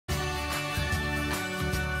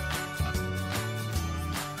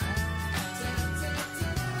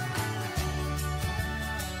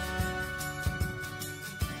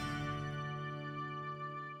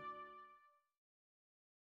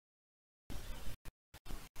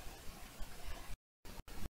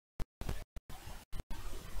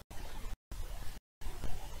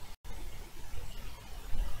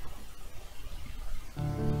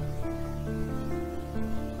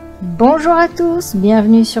Bonjour à tous,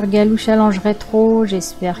 bienvenue sur Galou Challenge Rétro,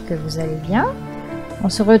 j'espère que vous allez bien. On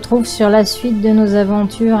se retrouve sur la suite de nos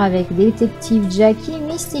aventures avec Détective Jackie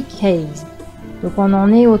Mystic Haze. Donc on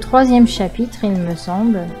en est au 3e chapitre il me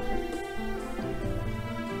semble.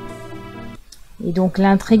 Et donc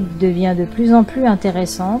l'intrigue devient de plus en plus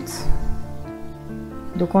intéressante.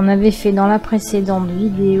 Donc on avait fait dans la précédente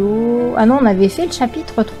vidéo... Ah non, on avait fait le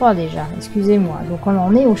chapitre 3 déjà, excusez-moi. Donc on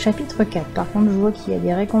en est au chapitre 4. Par contre, je vois qu'il y a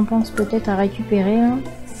des récompenses peut-être à récupérer. Hein.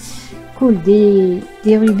 Cool, des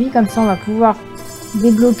rubis, comme ça on va pouvoir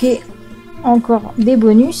débloquer encore des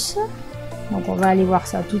bonus. Donc on va aller voir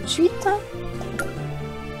ça tout de suite.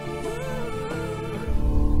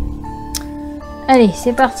 Allez,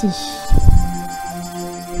 c'est parti.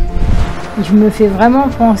 Il me fait vraiment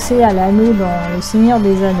penser à l'anneau dans Le Seigneur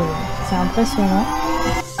des Anneaux. C'est impressionnant.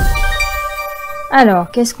 Alors,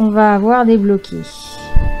 qu'est-ce qu'on va avoir débloqué?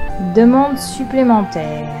 Demande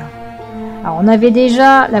supplémentaire. Alors, on avait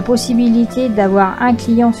déjà la possibilité d'avoir un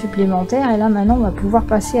client supplémentaire. Et là, maintenant, on va pouvoir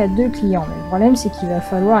passer à 2 clients. Mais le problème, c'est qu'il va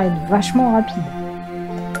falloir être vachement rapide.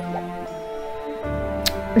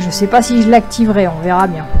 Je sais pas si je l'activerai, on verra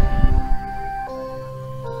bien.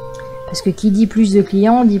 Parce que qui dit plus de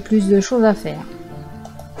clients, dit plus de choses à faire.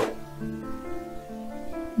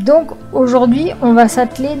 Donc aujourd'hui, on va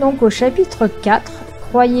s'atteler donc au chapitre 4.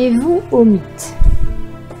 Croyez-vous au mythe?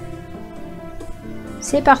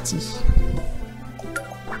 C'est parti.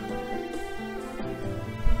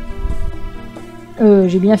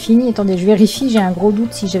 J'ai bien fini. Attendez, je vérifie. J'ai un gros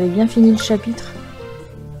doute si j'avais bien fini le chapitre.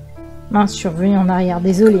 Mince, je suis revenue en arrière.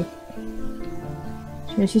 Désolé.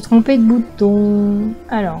 Je me suis trompée de bouton.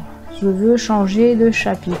 Alors... Je veux changer de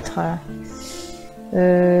chapitre.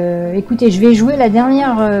 Écoutez, je vais jouer la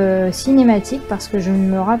dernière cinématique parce que je ne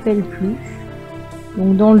me rappelle plus.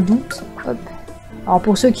 Donc dans le doute, hop. Alors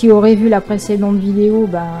pour ceux qui auraient vu la précédente vidéo,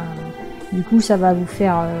 ben du coup ça va vous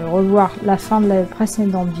faire revoir la fin de la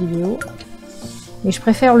précédente vidéo. Mais je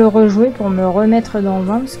préfère le rejouer pour me remettre dans le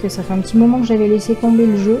bain parce que ça fait un petit moment que j'avais laissé tomber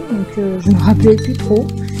le jeu, donc je ne me rappelais plus trop.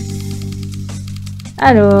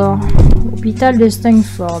 Alors, hôpital de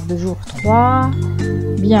Stankford, jour 3.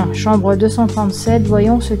 Bien, chambre 237,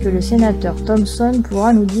 voyons ce que le sénateur Thompson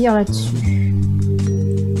pourra nous dire là-dessus.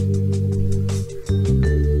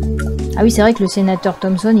 Ah oui, c'est vrai que le sénateur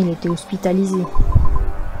Thompson, il était hospitalisé.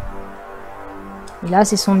 Et là,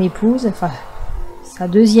 c'est son épouse, enfin, sa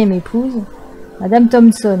deuxième épouse. Madame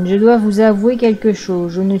Thompson, je dois vous avouer quelque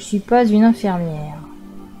chose, je ne suis pas une infirmière.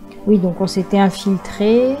 Oui, donc on s'était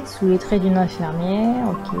infiltré sous les traits d'une infirmière,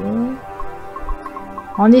 ok.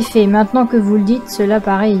 En effet, maintenant que vous le dites, cela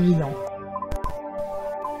paraît évident.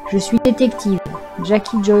 Je suis détective,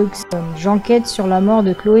 Jackie Johnson, j'enquête sur la mort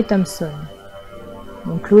de Chloé Thompson.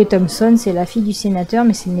 Donc Chloé Thompson, c'est la fille du sénateur,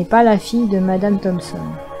 mais ce n'est pas la fille de Madame Thompson.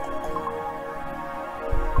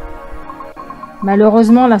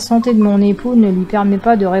 Malheureusement, la santé de mon époux ne lui permet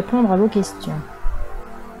pas de répondre à vos questions.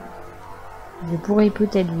 Je pourrais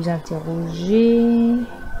peut-être vous interroger.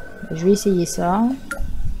 Je vais essayer ça.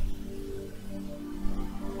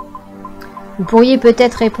 Vous pourriez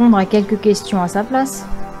peut-être répondre à quelques questions à sa place.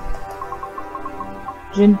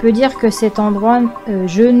 Je ne peux dire que cet endroit,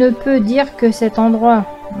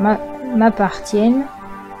 m'appartienne.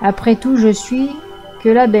 Après tout, je suis que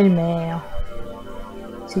la belle-mère.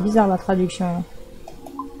 C'est bizarre la traduction.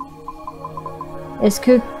 Est-ce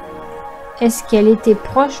qu'elle était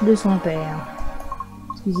proche de son père?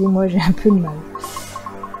 Excusez-moi, j'ai un peu de mal.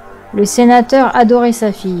 Le sénateur adorait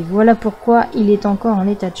sa fille. Voilà pourquoi il est encore en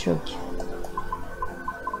état de choc.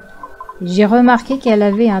 J'ai remarqué qu'elle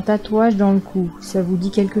avait un tatouage dans le cou. Ça vous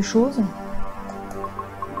dit quelque chose?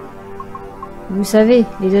 Vous savez,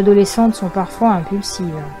 les adolescentes sont parfois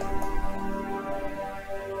impulsives.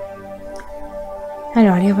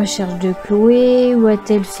 Alors, les recherches de Chloé. Où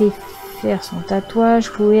a-t-elle fait faire son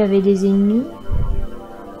tatouage? Chloé avait des ennemis.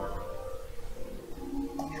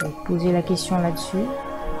 Je vais poser la question là-dessus.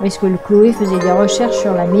 Est-ce que Chloé faisait des recherches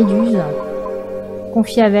sur la méduse?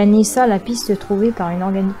 Confiée à Vanessa la piste trouvée par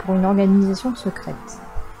pour une organisation secrète.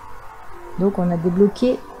 Donc on a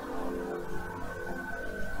débloqué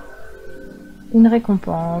une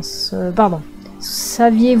récompense. Pardon.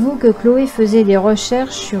 Saviez-vous que Chloé faisait des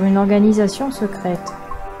recherches sur une organisation secrète?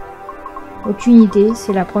 Aucune idée,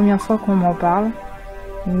 c'est la première fois qu'on m'en parle.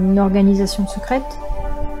 Une organisation secrète?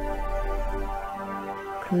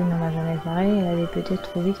 Chloé n'en a jamais parlé, elle avait peut-être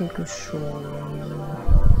trouvé quelque chose.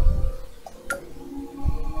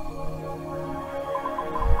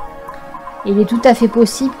 Il est tout à fait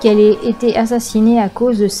possible qu'elle ait été assassinée à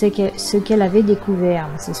cause de ce qu'elle avait découvert.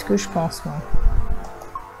 C'est ce que je pense, moi.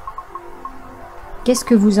 Qu'est-ce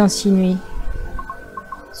que vous insinuez?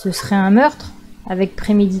 Ce serait un meurtre avec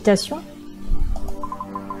préméditation?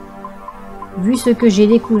 Vu ce que j'ai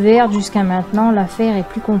découvert jusqu'à maintenant, l'affaire est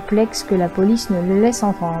plus complexe que la police ne le laisse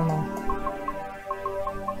entendre.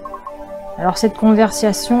 Alors cette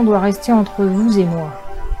conversation doit rester entre vous et moi.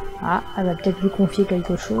 Ah, elle va peut-être lui confier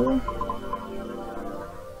quelque chose.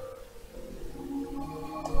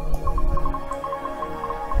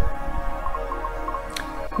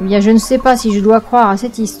 Eh bien, je ne sais pas si je dois croire à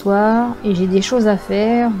cette histoire, et j'ai des choses à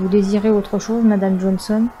faire. Vous désirez autre chose, Madame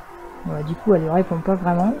Johnson? Ouais, du coup, elle ne répond pas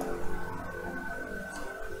vraiment.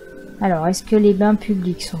 Alors, est-ce que les bains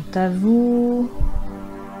publics sont à vous?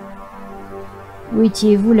 Où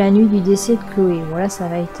étiez-vous la nuit du décès de Chloé? Voilà, ça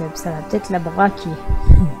va peut-être la braquer.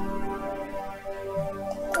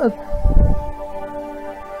 Hop.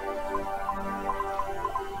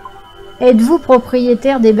 Êtes-vous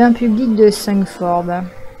propriétaire des bains publics de Sungford?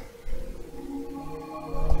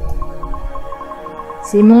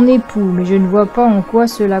 C'est mon époux, mais je ne vois pas en quoi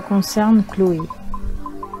cela concerne Chloé.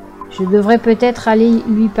 Je devrais peut-être aller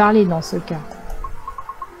lui parler dans ce cas.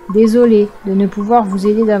 Désolé de ne pouvoir vous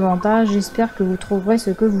aider davantage, j'espère que vous trouverez ce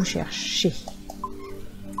que vous cherchez.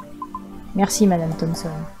 Merci, Madame Thompson.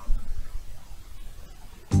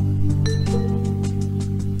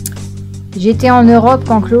 J'étais en Europe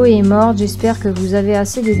quand Chloé est morte, j'espère que vous avez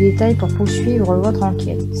assez de détails pour poursuivre votre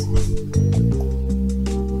enquête.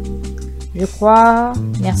 Je crois,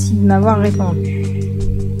 merci de m'avoir répondu.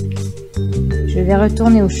 Je vais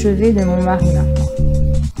retourner au chevet de mon mari maintenant.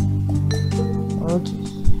 Ok.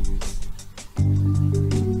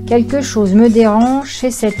 Quelque chose me dérange chez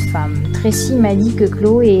cette femme. Tracy m'a dit que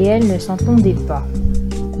Chloé et elle ne s'entendaient pas.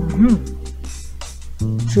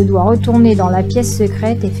 Je dois retourner dans la pièce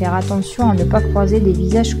secrète et faire attention à ne pas croiser des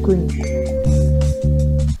visages connus.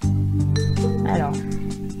 Alors,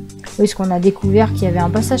 oui, parce qu'on a découvert qu'il y avait un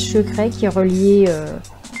passage secret qui reliait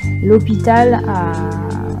l'hôpital à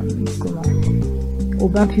au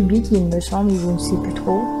bain public, il me semble, ou je ne sais plus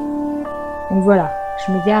trop. Donc voilà,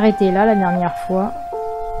 je m'étais arrêtée là la dernière fois.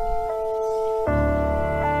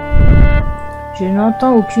 Je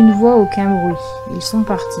n'entends aucune voix, aucun bruit. Ils sont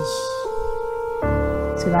partis.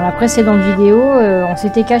 Parce que dans la précédente vidéo, on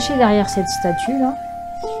s'était caché derrière cette statue là.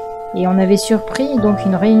 Et on avait surpris donc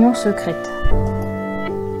une réunion secrète.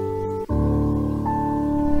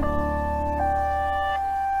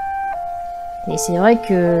 Et c'est vrai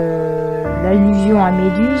que l'allusion à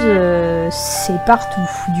Méduse, c'est partout,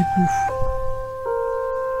 du coup.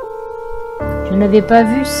 Je n'avais pas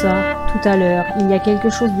vu ça tout à l'heure. Il y a quelque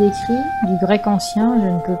chose d'écrit, du grec ancien, je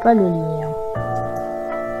ne peux pas le lire.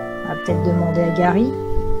 On va peut-être demander à Gary.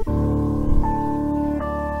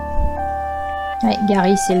 Ouais,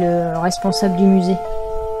 Gary, c'est le responsable du musée.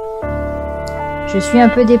 Je suis un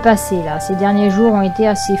peu dépassée, là. Ces derniers jours ont été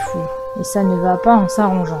assez fous. Et ça ne va pas en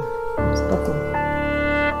s'arrangeant. C'est pas cool.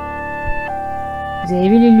 Vous avez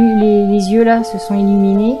vu les yeux là se sont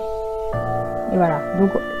illuminés. Et voilà. Donc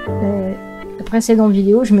la précédente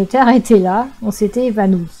vidéo, je m'étais arrêtée là. On s'était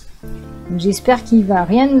évanoui. J'espère qu'il va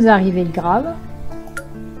rien nous arriver de grave.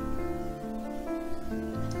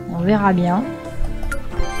 On verra bien.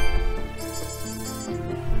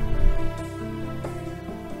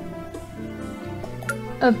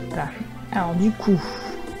 Hop. Alors du coup.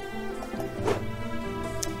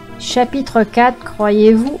 Chapitre 4,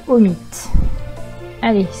 croyez-vous au mythe?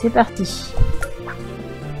 Allez, c'est parti.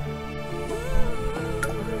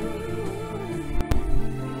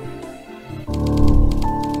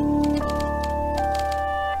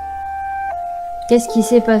 Qu'est-ce qui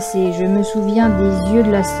s'est passé? Je me souviens des yeux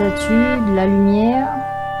de la statue, de la lumière.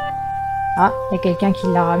 Ah, il y a quelqu'un qui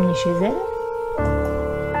l'a ramené chez elle.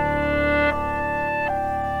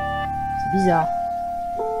 C'est bizarre.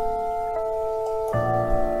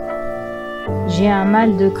 J'ai un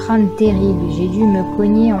mal de crâne terrible, j'ai dû me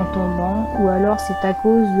cogner en tombant, ou alors c'est à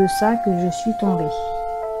cause de ça que je suis tombée.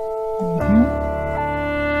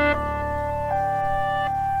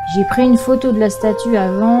 J'ai pris une photo de la statue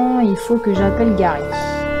avant, il faut que j'appelle Gary.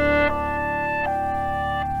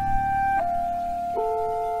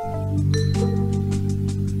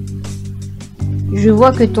 Je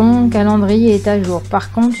vois que ton calendrier est à jour,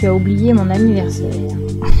 par contre tu as oublié mon anniversaire.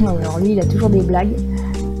 Alors lui il a toujours des blagues.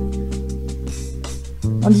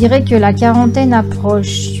 On dirait que la quarantaine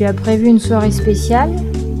approche. Tu as prévu une soirée spéciale?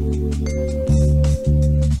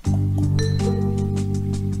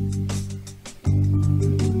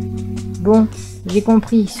 Bon, j'ai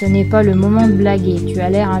compris. Ce n'est pas le moment de blaguer. Tu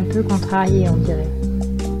as l'air un peu contrarié, on dirait.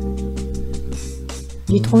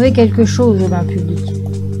 J'ai trouvé quelque chose au bain public.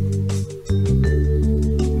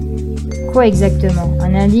 Quoi exactement?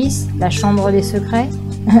 Un indice? La chambre des secrets?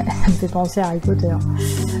 Ça me fait penser à Harry Potter.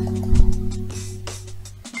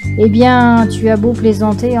 Eh bien, tu as beau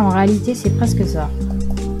plaisanter, en réalité, c'est presque ça.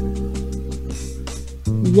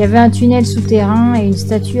 Il y avait un tunnel souterrain et une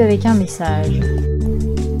statue avec un message.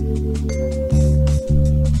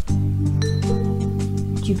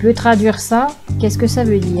 Tu peux traduire ça? Qu'est-ce que ça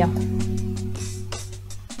veut dire?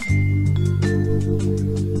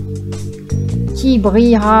 Qui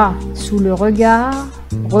brillera sous le regard,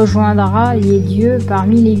 rejoindra les dieux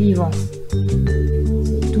parmi les vivants.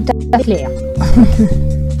 C'est tout à fait clair.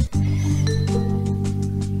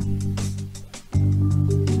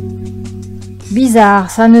 Bizarre,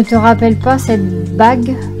 ça ne te rappelle pas cette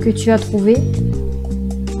bague que tu as trouvée?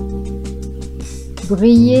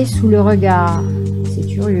 Briller sous le regard, c'est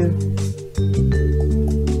curieux.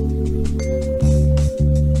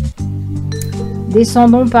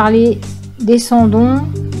 Descendons, parler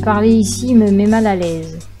ici me met mal à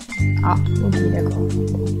l'aise. Ah, ok, d'accord.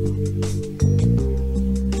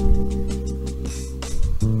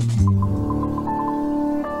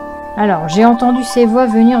 Alors, j'ai entendu ces voix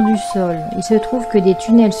venir du sol. Il se trouve que des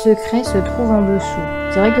tunnels secrets se trouvent en dessous.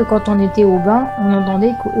 C'est vrai que quand on était au bain, on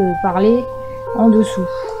entendait parler en dessous.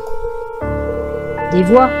 Des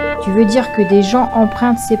voix? Tu veux dire que des gens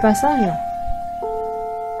empruntent ces passages?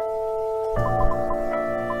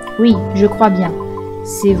 Oui, je crois bien.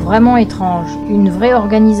 C'est vraiment étrange. Une vraie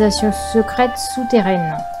organisation secrète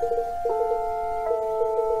souterraine.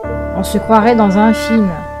 On se croirait dans un film.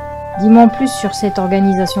 Dis-moi plus sur cette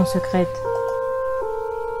organisation secrète.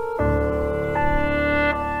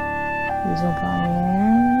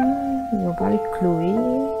 Ils ont parlé de Chloé.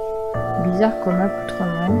 Bizarre comme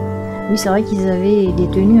accoutrement. Oui, c'est vrai qu'ils avaient des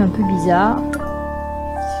tenues un peu bizarres.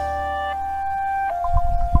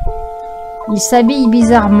 Ils s'habillent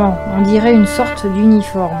bizarrement. On dirait une sorte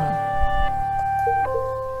d'uniforme.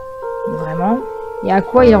 Vraiment? Et à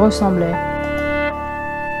quoi ils ressemblaient?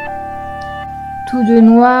 Tout de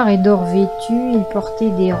noir et d'or vêtu, ils portaient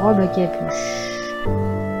des robes à capuche.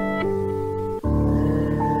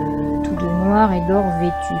 Tout de noir et d'or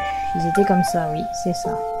vêtu. Ils étaient comme ça, oui, c'est ça.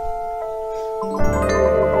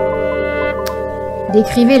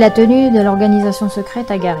 Décrivez la tenue de l'organisation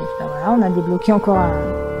secrète à Gary. Ben voilà, on a débloqué encore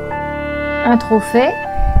un trophée.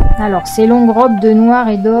 Alors, ces longues robes de noir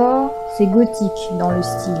et d'or, c'est gothique dans le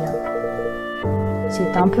style.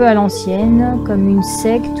 C'est un peu à l'ancienne, comme une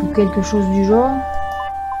secte ou quelque chose du genre.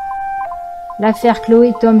 L'affaire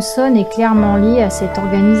Chloé Thompson est clairement liée à cette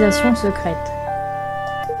organisation secrète.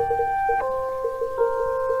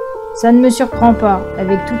 Ça ne me surprend pas,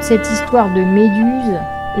 avec toute cette histoire de Méduse.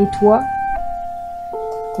 Et toi?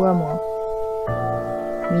 Quoi, moi?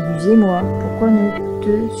 Méduse et moi, pourquoi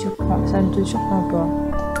ça ne te surprend pas?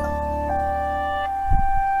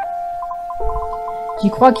 Tu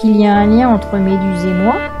crois qu'il y a un lien entre Méduse et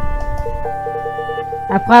moi?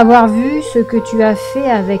 Après avoir vu ce que tu as fait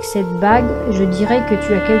avec cette bague, je dirais que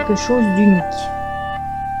tu as quelque chose d'unique.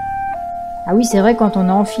 Ah oui, c'est vrai, quand on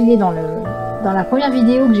a enfilé dans la première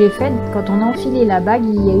vidéo que j'ai faite, quand on a enfilé la bague,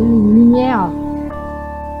 il y a eu une lumière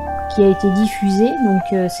qui a été diffusée. Donc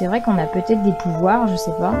c'est vrai qu'on a peut-être des pouvoirs, je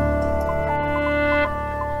sais pas.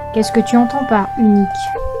 Qu'est-ce que tu entends par unique?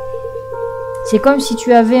 C'est comme si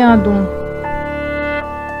tu avais un don.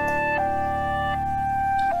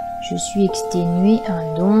 Je suis exténué,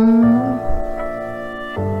 un don.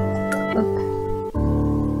 Hop.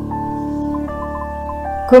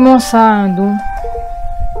 Comment ça, un don?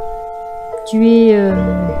 Tu es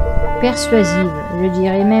persuasive, je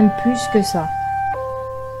dirais même plus que ça.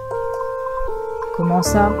 Comment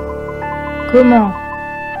ça? Comment?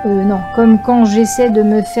 Non, comme quand j'essaie de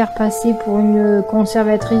me faire passer pour une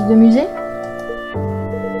conservatrice de musée?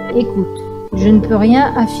 Écoute, je ne peux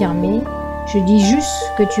rien affirmer. Je dis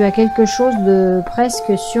juste que tu as quelque chose de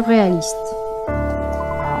presque surréaliste.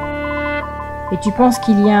 Et tu penses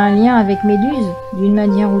qu'il y a un lien avec Méduse, d'une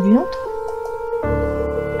manière ou d'une autre?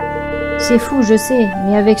 C'est fou, je sais,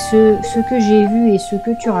 mais avec ce que j'ai vu et ce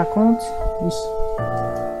que tu racontes, oui.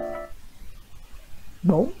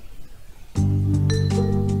 Bon.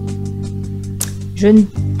 Je ne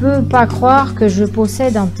peux pas croire que je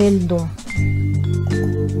possède un tel don.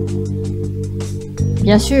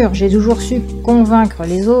 Bien sûr, j'ai toujours su convaincre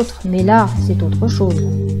les autres, mais là, c'est autre chose.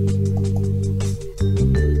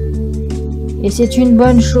 Et c'est une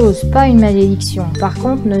bonne chose, pas une malédiction. Par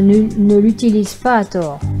contre, ne l'utilise pas à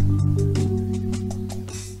tort.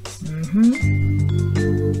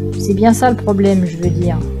 C'est bien ça le problème, je veux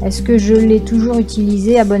dire. Est-ce que je l'ai toujours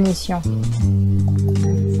utilisé à bon escient?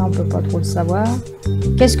 Ça, on peut pas trop le savoir.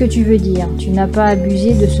 Qu'est-ce que tu veux dire? Tu n'as pas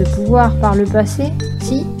abusé de ce pouvoir par le passé?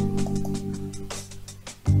 Si?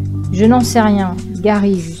 Je n'en sais rien.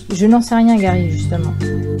 Gary, Je n'en sais rien, Gary, justement.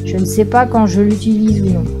 Je ne sais pas quand je l'utilise ou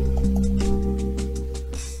non.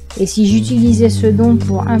 Et si j'utilisais ce don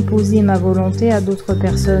pour imposer ma volonté à d'autres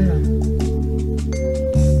personnes?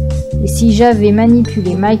 Et si j'avais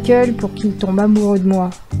manipulé Michael pour qu'il tombe amoureux de moi?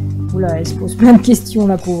 Oula, elle se pose plein de questions,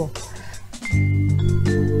 la pauvre.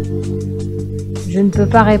 Je ne peux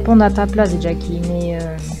pas répondre à ta place, Jackie, mais...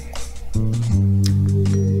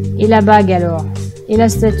 Et la bague, alors? Et la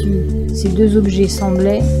statue? Ces deux objets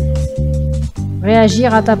semblaient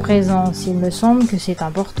réagir à ta présence. Il me semble que c'est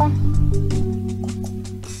important.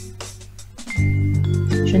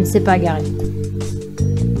 Je ne sais pas, Gary.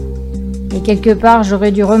 Mais quelque part,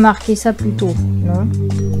 j'aurais dû remarquer ça plus tôt, non?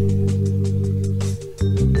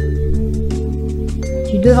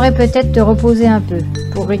 Tu devrais peut-être te reposer un peu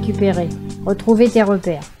pour récupérer, retrouver tes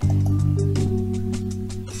repères.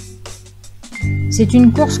 C'est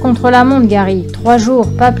une course contre la montre, Gary. 3 jours,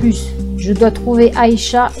 pas plus. Je dois trouver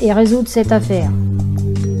Aïcha et résoudre cette affaire.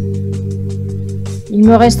 Il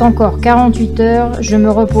me reste encore 48 heures. Je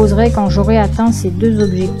me reposerai quand j'aurai atteint ces 2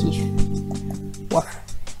 objectifs. Ouaf,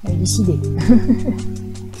 elle est décidée.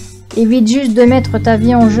 Évite juste de mettre ta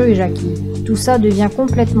vie en jeu, Jackie. Tout ça devient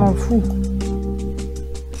complètement fou.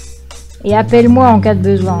 Et appelle-moi en cas de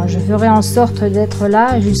besoin. Je ferai en sorte d'être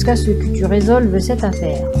là jusqu'à ce que tu résolves cette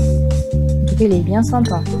affaire. En tout cas, il est bien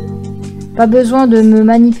sympa. Pas besoin de me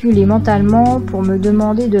manipuler mentalement pour me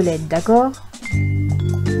demander de l'aide, d'accord?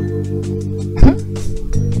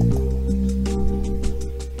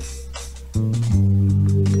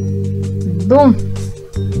 Bon.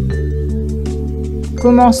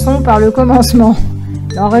 Commençons par le commencement.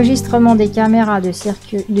 L'enregistrement des caméras de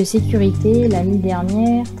sécurité la nuit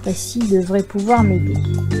dernière, Tracy devrait pouvoir m'aider.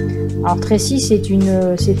 Alors Tracy,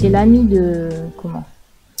 c'était l'amie de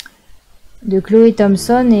Chloé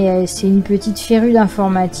Thompson et c'est une petite férue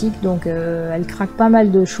d'informatique, donc elle craque pas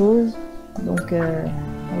mal de choses. Donc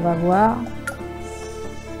on va voir.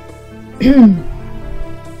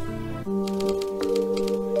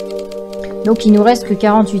 Donc il nous reste que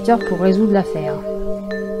 48 heures pour résoudre l'affaire.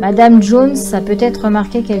 Madame Jones a peut-être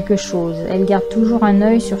remarqué quelque chose. Elle garde toujours un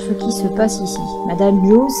œil sur ce qui se passe ici. Madame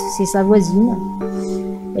Jones, c'est sa voisine.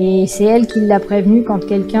 Et c'est elle qui l'a prévenue quand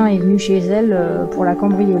quelqu'un est venu chez elle pour la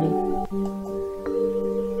cambrioler.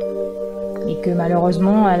 Et que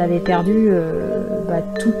malheureusement, elle avait perdu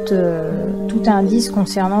tout indice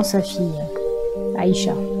concernant sa fille,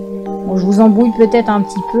 Aïcha. Bon, je vous embrouille peut-être un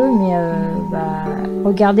petit peu, mais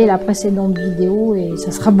regardez la précédente vidéo et ça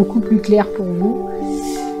sera beaucoup plus clair pour vous.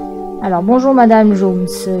 Alors, bonjour Madame Jones,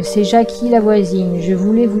 c'est Jackie la voisine, je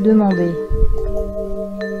voulais vous demander.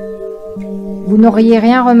 Vous n'auriez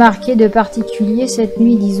rien remarqué de particulier cette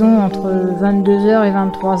nuit, disons entre 22h et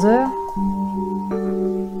 23h?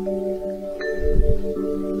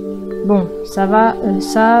 Bon, ça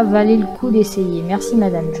valait le coup d'essayer, merci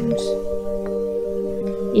Madame Jones.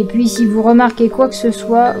 Et puis si vous remarquez quoi que ce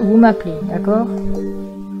soit, vous m'appelez, d'accord?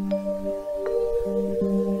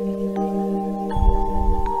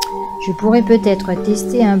 Je pourrais peut-être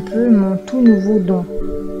tester un peu mon tout nouveau don.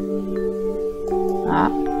 Ah,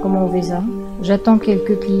 comment on fait ça? J'attends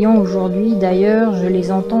quelques clients aujourd'hui, d'ailleurs je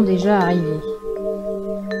les entends déjà arriver.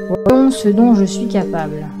 Voyons ce dont je suis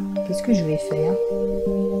capable. Qu'est-ce que je vais faire?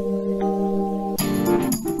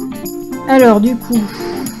 Alors du coup...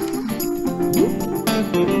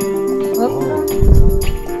 Hop.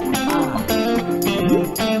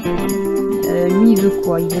 Lui il veut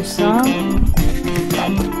quoi? Il veut ça.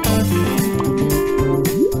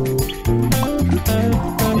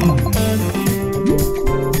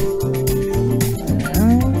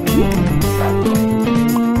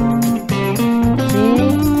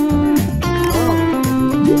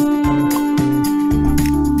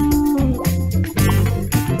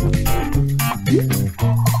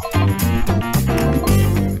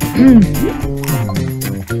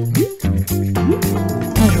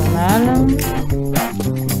 Un journal.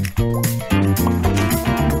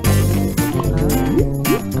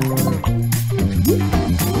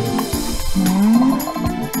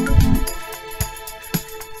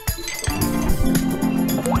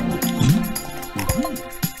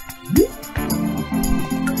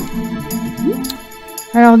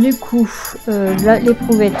 Alors du coup,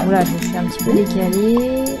 l'éprouvette, voilà, je suis un petit peu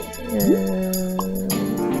décalée.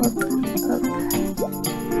 Hop, hop.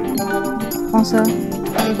 Prends ça.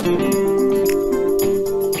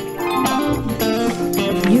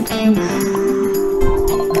 Du coup.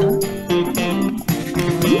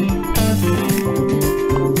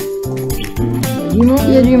 Du monde,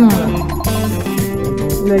 il y a du monde.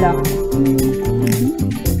 Oulala.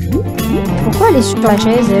 Pourquoi elle est sur la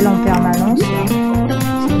chaise, elle, en permanence?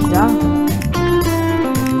 C'est bizarre.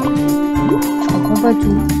 fois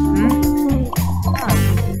tout.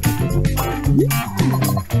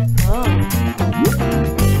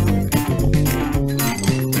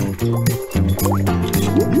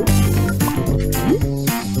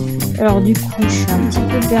 Alors du coup, je suis un petit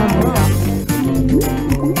peu perdue là.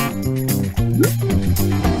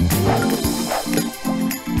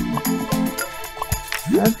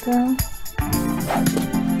 Hop.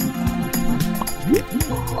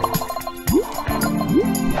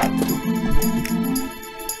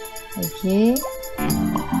 Ok.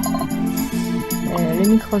 Le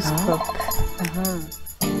microscope.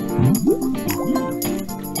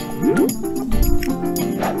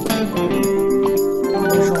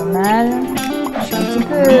 Le journal. Je suis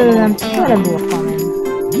un petit peu à la bourre quand même.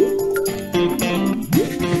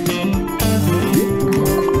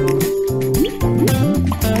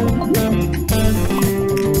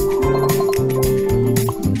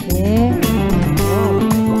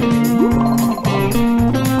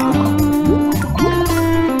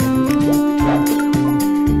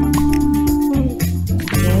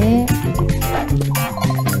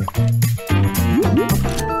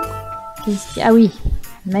 Ah oui,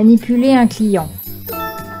 manipuler un client.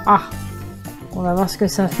 Ah, on va voir ce que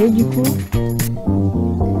ça fait du coup.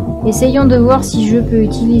 Essayons de voir si je peux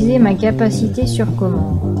utiliser ma capacité sur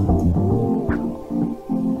commande.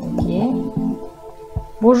 Ok.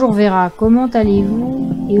 Bonjour Vera, comment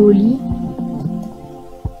allez-vous? Et Oli?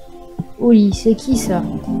 Oli, c'est qui ça?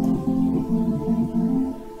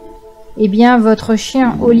 Eh bien, votre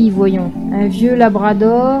chien Oli, voyons. Un vieux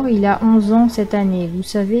labrador, il a 11 ans cette année, vous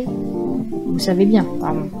savez? Vous savez bien,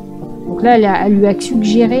 pardon. Donc là, elle lui a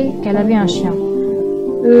suggéré qu'elle avait un chien.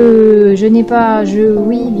 Je n'ai pas...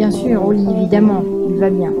 Oui, bien sûr, Oli, évidemment, il va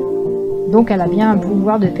bien. Donc elle a bien un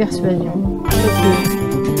pouvoir de persuasion. Ok.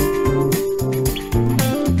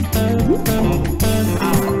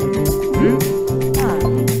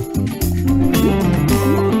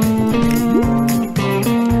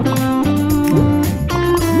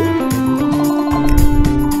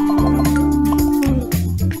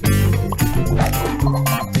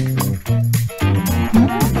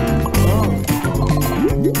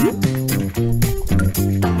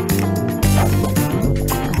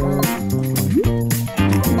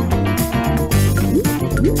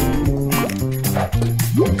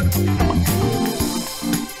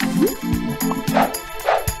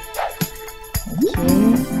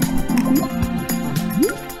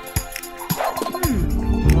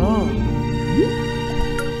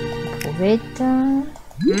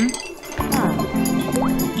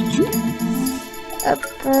 Hop.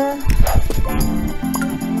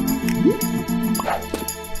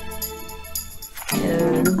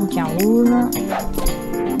 Le bouquin rouge.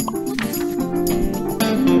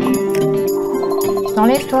 Tu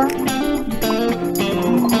t'enlèves toi?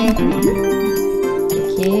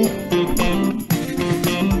 Ok.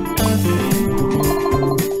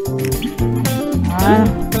 Voilà.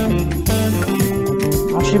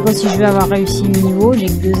 Alors, je sais pas si je vais avoir réussi le niveau, j'ai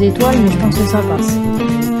que 2 étoiles, mais je pense que ça passe.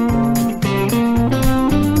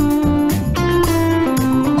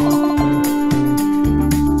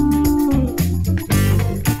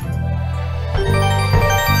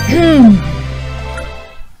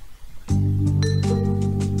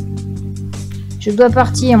 Je dois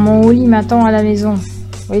partir, mon Oli m'attend à la maison.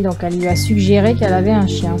 Oui, donc elle lui a suggéré qu'elle avait un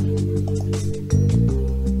chien.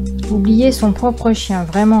 Oublier son propre chien,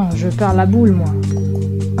 vraiment, je perds la boule, moi.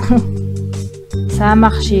 Ça a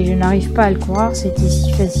marché, je n'arrive pas à le croire, c'était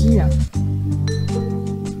si facile.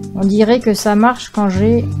 On dirait que ça marche quand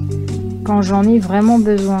j'en ai vraiment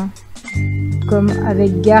besoin. Comme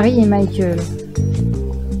avec Gary et Michael.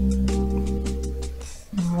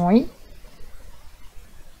 Oui.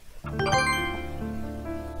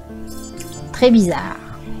 Très bizarre.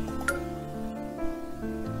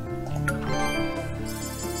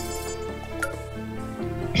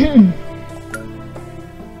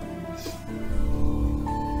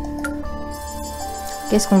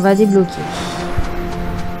 Qu'est-ce qu'on va débloquer?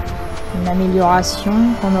 Une amélioration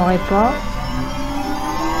qu'on n'aurait pas.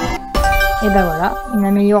 Et ben voilà, une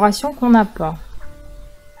amélioration qu'on n'a pas.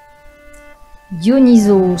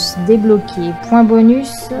 Dionysos, débloqué. Point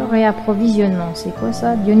bonus, réapprovisionnement. C'est quoi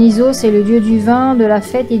ça? Dionysos est le dieu du vin, de la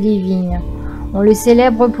fête et des vignes. On le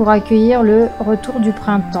célèbre pour accueillir le retour du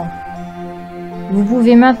printemps. Vous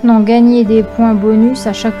pouvez maintenant gagner des points bonus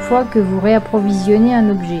à chaque fois que vous réapprovisionnez un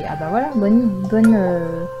objet. Ah bah voilà,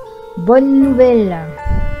 bonne nouvelle.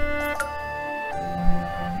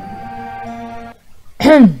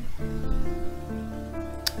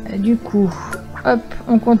 Du coup, hop,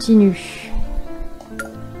 on continue.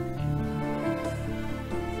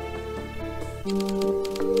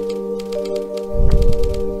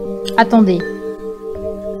 Attendez.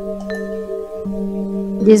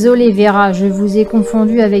 Désolé Vera, je vous ai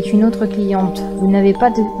confondu avec une autre cliente. Vous n'avez pas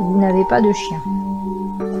de chien.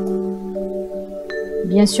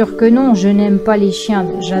 Bien sûr que non, je n'aime pas les chiens,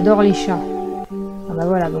 j'adore les chats. Ah bah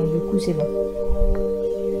voilà, donc du coup c'est bon.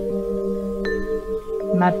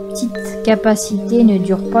 Ma petite capacité ne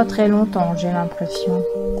dure pas très longtemps, j'ai l'impression.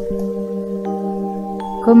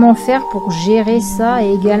 Comment faire pour gérer ça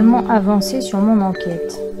et également avancer sur mon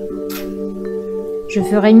enquête? Je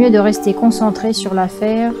ferais mieux de rester concentré sur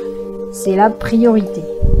l'affaire, c'est la priorité.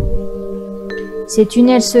 Ces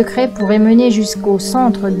tunnels secrets pourraient mener jusqu'au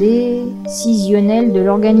centre décisionnel de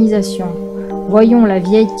l'organisation. Voyons la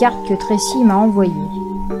vieille carte que Tracy m'a envoyée.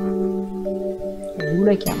 Elle est où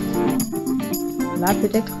la carte? Là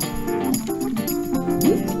peut-être?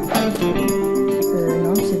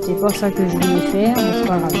 Non, c'était pas ça que je voulais faire, mais c'est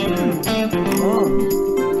pas grave.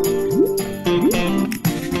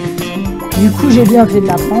 Du coup, j'ai bien fait de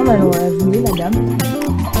la prendre, elle aurait voulu, la dame.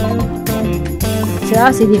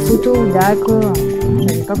 Ça, c'est des photos, d'accord.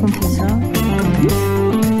 J'avais pas compris ça.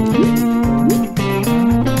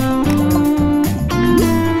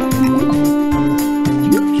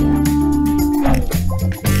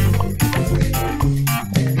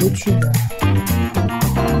 Le tube.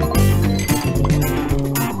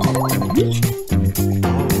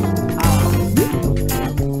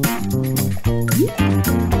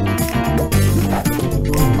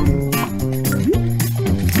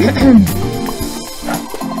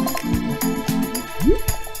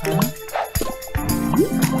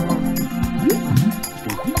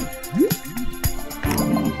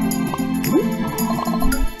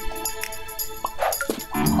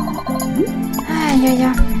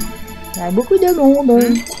 Il y a beaucoup de monde.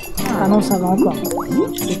 Ah non, ça va encore.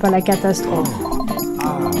 C'est pas la catastrophe.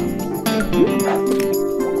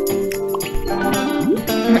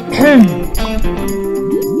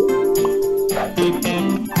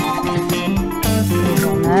 Le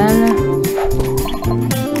journal.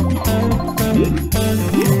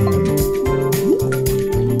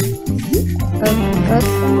 Hop, hop.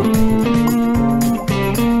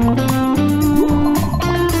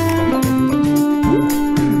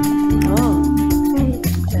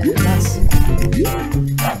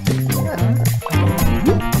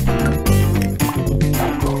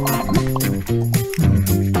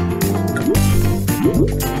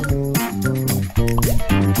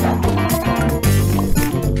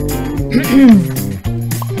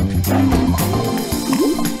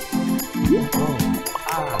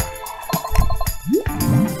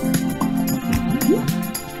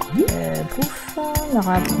 Pouf, le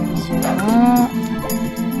rapprovisionnement.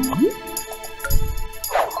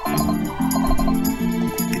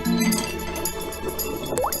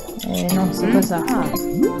 Non, c'est pas ça.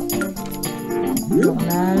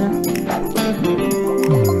 Journal.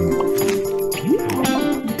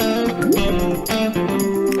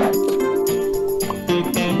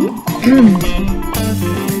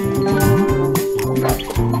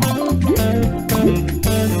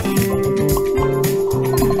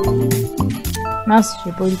 Mince,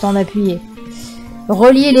 j'ai pas eu le temps d'appuyer.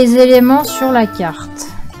 Relier les éléments sur la carte.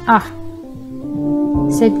 Ah.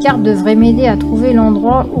 Cette carte devrait m'aider à trouver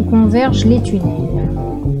l'endroit où convergent les tunnels.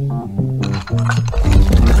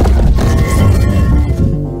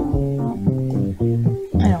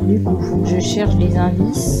 Alors du coup, il faut que je cherche les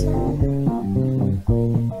indices.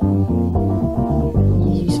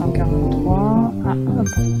 1843. Ah, hop,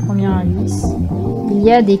 premier indice. Il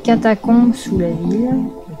y a des catacombes sous la ville.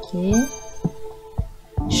 Ok.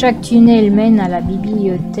 Chaque tunnel mène à la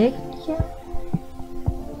bibliothèque.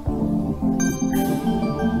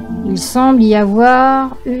 Il semble y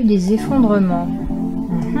avoir eu des effondrements.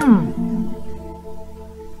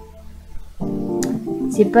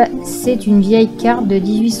 C'est une vieille carte de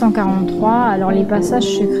 1843, alors les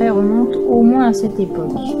passages secrets remontent au moins à cette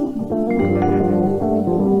époque.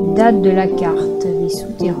 Date de la carte des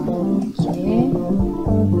souterrains. Ok.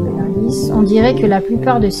 On dirait que la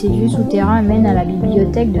plupart de ces vieux souterrains mènent à la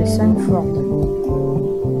bibliothèque de Sungford.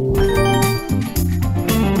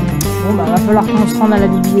 Bon bah va falloir qu'on se rende à la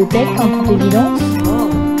bibliothèque en toute évidence.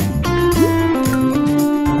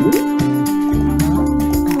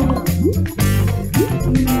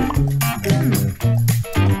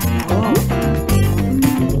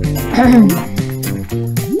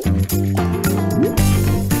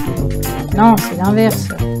 Non, c'est l'inverse.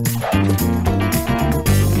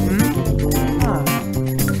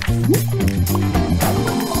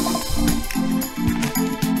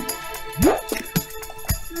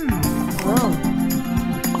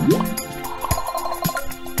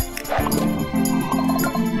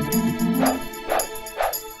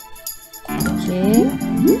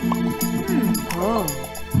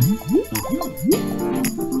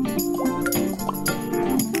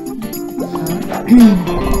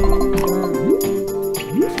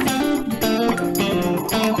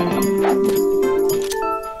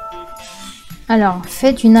 Alors,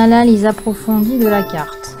 faites une analyse approfondie de la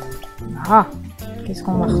carte. Ah, qu'est-ce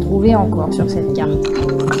qu'on va retrouver encore sur cette carte?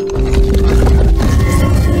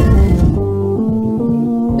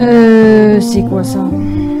 C'est quoi ça?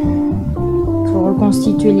 Faut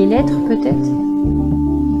reconstituer les lettres peut-être?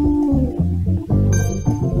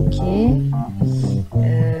 Ok.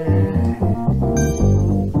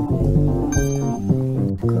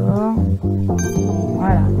 D'accord.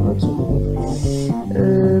 Voilà, ok.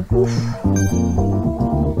 Pouf.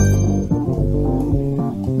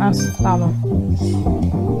 Mince, pardon.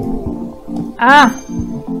 Ah!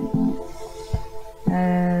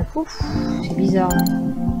 Pouf, c'est bizarre.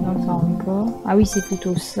 Non, ça rentre pas. Ah oui, c'est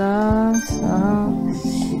plutôt ça, ça.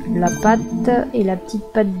 La patte et la petite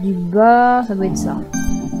patte du bas, ça doit être ça.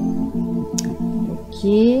 Ok.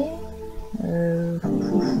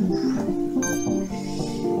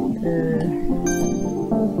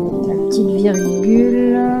 La petite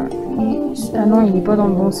virgule. Et... Ah non, il n'est pas dans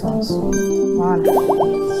le bon sens. Voilà.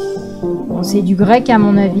 Bon, c'est du grec à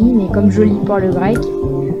mon avis, mais comme je lis pas le grec...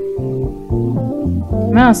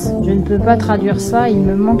 Mince, je ne peux pas traduire ça, il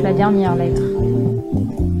me manque la dernière lettre.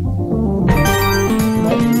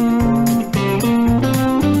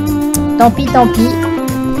 Tant pis, tant pis.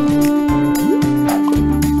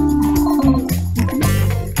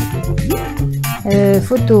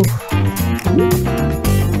 Photo. Hop,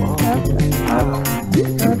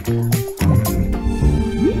 hop, hop.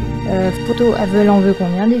 Photo, elle en veut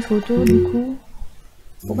combien des photos du coup?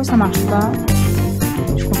 Pourquoi ça marche pas?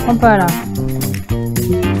 Je comprends pas là.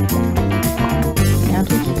 Il y a un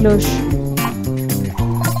truc qui cloche.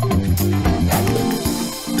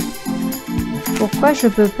 Pourquoi je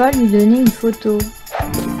peux pas lui donner une photo?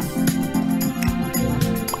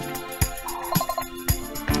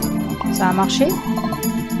 Ça a marché?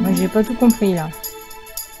 Moi j'ai pas tout compris là.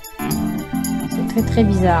 C'est très très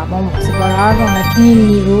bizarre. Bon, c'est pas grave, on a fini le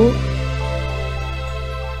niveau.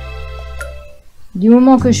 Du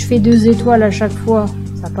moment que je fais 2 étoiles à chaque fois,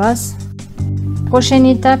 ça passe. Prochaine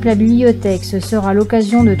étape, la bibliothèque. Ce sera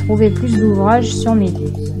l'occasion de trouver plus d'ouvrages sur mes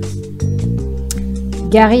livres.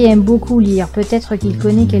 Gary aime beaucoup lire. Peut-être qu'il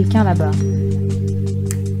connaît quelqu'un là-bas.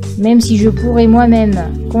 Même si je pourrais moi-même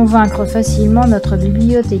convaincre facilement notre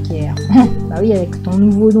bibliothécaire. Bah oui, avec ton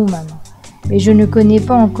nouveau don maintenant. Mais je ne connais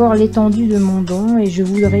pas encore l'étendue de mon don et je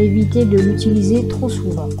voudrais éviter de l'utiliser trop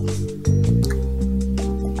souvent.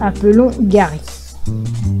 Appelons Gary.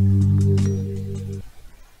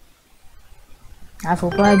 Ah, faut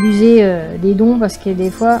pas abuser des dons parce que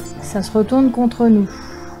des fois ça se retourne contre nous.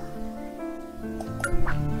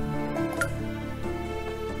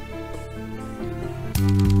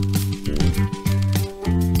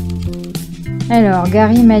 Alors,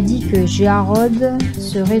 Gary m'a dit que Jarod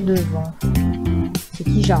serait devant. C'est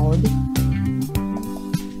qui Jarod?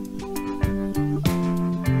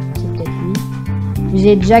 C'est peut-être lui. Vous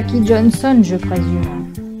êtes Jackie Johnson, je présume.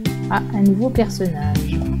 Ah, un nouveau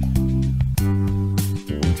personnage.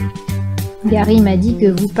 Gary m'a dit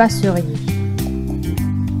que vous passeriez.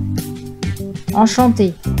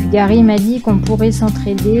 Enchanté. Gary m'a dit qu'on pourrait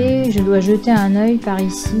s'entraider. Je dois jeter un œil par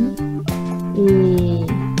ici. Et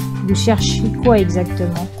vous cherchez quoi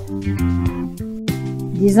exactement?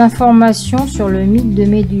 Des informations sur le mythe de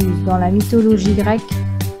Méduse dans la mythologie grecque.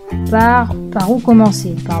 Par où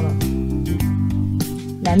commencer, pardon.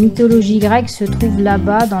 La mythologie grecque se trouve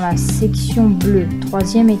là-bas dans la section bleue,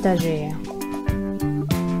 3e étagère.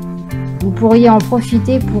 Vous pourriez en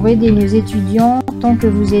profiter pour aider nos étudiants tant que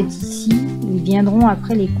vous êtes ici. Ils viendront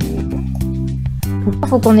après les cours. Pourquoi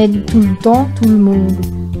faut qu'on aide tout le temps tout le monde?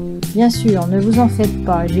 Bien sûr, ne vous en faites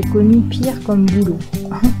pas. J'ai connu pire comme boulot.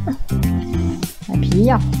 Un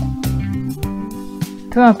pire?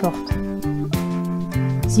 Peu importe.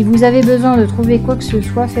 Si vous avez besoin de trouver quoi que ce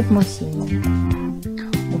soit, faites-moi signe.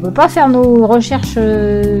 On peut pas faire nos recherches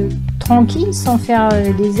tranquilles sans faire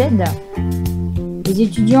des aides. Les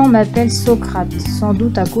étudiants m'appellent Socrate, sans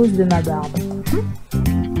doute à cause de ma barbe.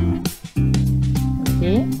 Ok.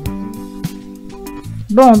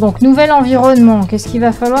 Bon, donc nouvel environnement. Qu'est-ce qu'il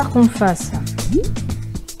va falloir qu'on fasse?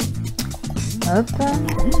 Hop.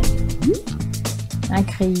 Un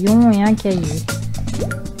crayon et un cahier.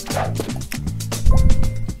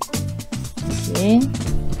 Ok.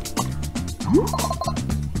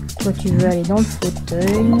 Toi, tu veux aller dans le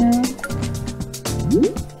fauteuil.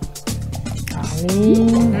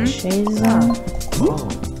 La chaise.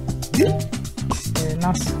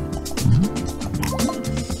 Mince.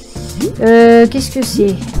 Qu'est-ce que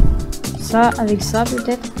c'est? Ça, avec ça,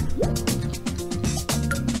 peut-être?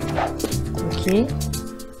 Ok.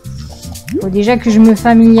 Faut déjà que je me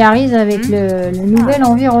familiarise avec le nouvel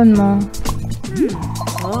environnement.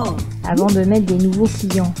 Avant de mettre des nouveaux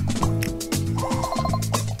clients.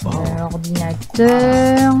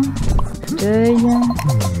 Ordinateur. Fauteuil.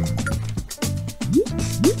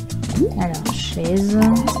 Alors, chaise.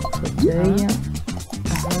 Fauteuil.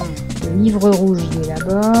 Le livre rouge, il est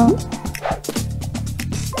là-bas.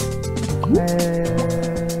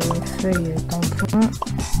 Feuille tampon.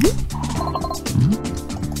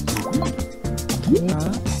 Okay.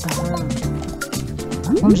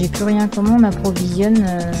 Par contre, j'ai plus rien. Comment on approvisionne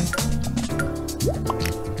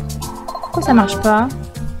Pourquoi ça marche pas?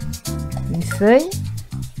 Une feuille?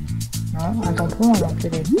 Non, un tampon, alors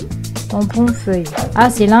peut-être. Tampon, feuille. Ah,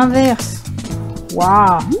 c'est l'inverse.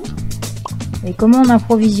 Waouh! Et comment on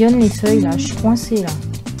approvisionne les feuilles là? Je suis coincée là.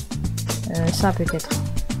 Ça peut-être.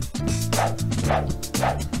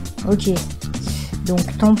 Ok.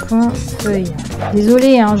 Donc tampon, feuille.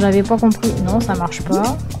 Désolé, hein, j'avais pas compris. Non, ça marche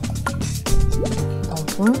pas.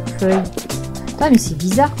 Tampon, feuille. Putain, mais c'est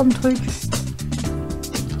bizarre comme truc.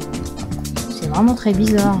 C'est vraiment très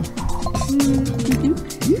bizarre. Je me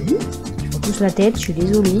pousse la tête, je suis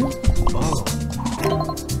désolée.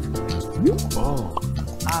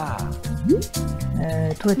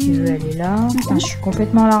 Toi, tu veux aller là. Putain, je suis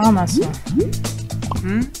complètement à la ramasse.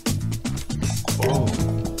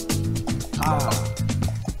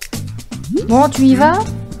 Bon, tu y vas?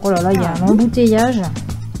 Oh là là, il y a un embouteillage.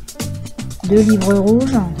 2 livres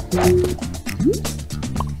rouges.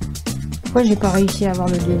 Pourquoi j'ai pas réussi à avoir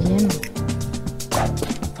le deuxième?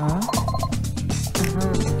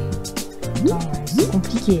 Non, c'est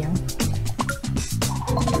compliqué. Hein.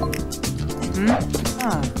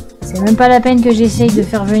 C'est même pas la peine que j'essaye de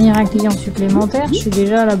faire venir un client supplémentaire. Je suis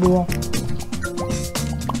déjà à la bourre.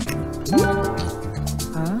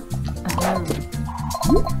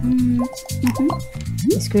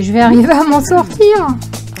 Est-ce que je vais arriver à m'en sortir?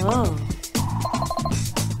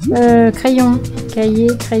 Crayon. Cahier,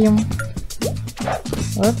 crayon.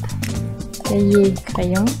 Hop. Cahier,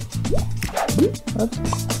 crayon. Hop.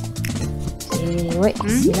 Et ouais,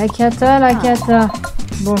 c'est la cata,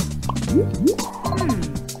 Bon.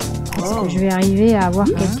 Est-ce que je vais arriver à avoir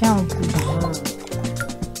quelqu'un en plus?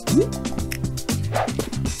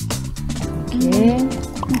 Ok.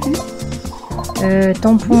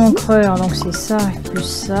 Tampon encreur, donc c'est ça plus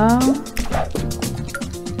ça.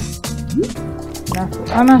 Là, faut...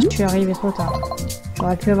 Ah mince, je suis arrivé trop tard.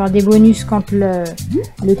 J'aurais pu avoir des bonus quand le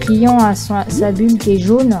client a sa bulle qui est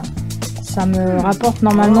jaune. Ça me rapporte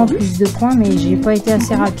normalement plus de points, mais j'ai pas été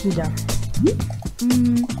assez rapide.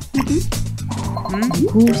 Du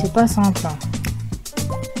coup, c'est pas simple.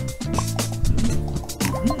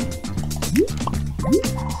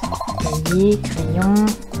 Cahier, crayon.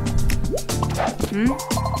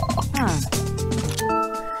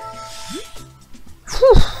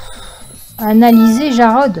 Analyser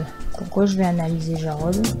Jarod. Pourquoi je vais analyser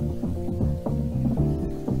Jarod?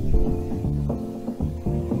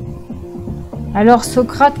 Alors,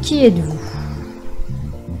 Socrate, qui êtes-vous?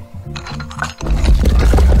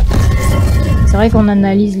 C'est vrai qu'on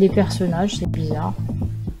analyse les personnages, c'est bizarre.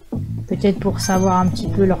 Peut-être pour savoir un petit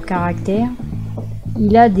peu leur caractère.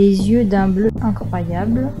 Il a des yeux d'un bleu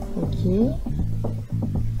incroyable. Ok.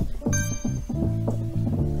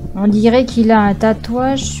 On dirait qu'il a un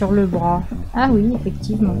tatouage sur le bras. Ah oui,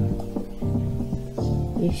 effectivement.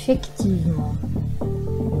 Effectivement.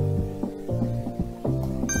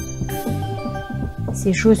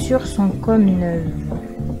 Ses chaussures sont comme neuves.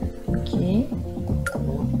 Ok.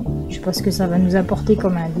 Je sais pas ce que ça va nous apporter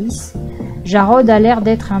comme indice. Jarod a l'air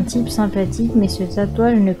d'être un type sympathique, mais ce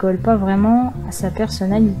tatouage ne colle pas vraiment à sa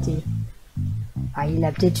personnalité. Ah, il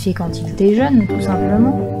l'a peut-être fait quand il était jeune, tout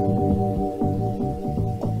simplement.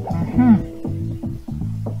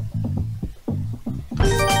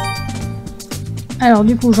 Alors,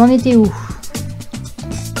 du coup, j'en étais où?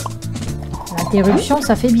 L'interruption,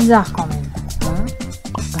 ça fait bizarre quand même.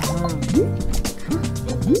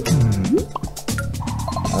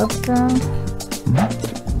 Hop.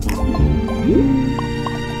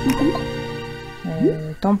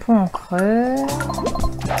 Tampon en creux.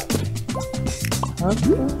 Hop.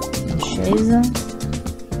 Une chaise.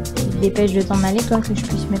 Tu te dépêches de t'en aller, toi, que je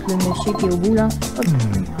puisse mettre le monsieur qui est au bout là. Hop.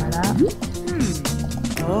 Voilà.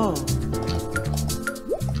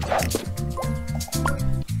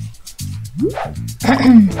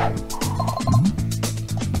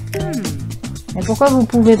 Mais pourquoi vous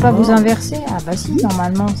pouvez pas vous inverser? Ah bah si,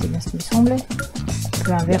 normalement, c'est bien ce qui me semblait. On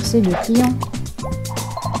peut inverser le client.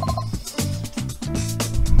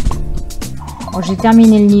 Bon, j'ai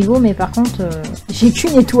terminé le niveau, mais par contre, j'ai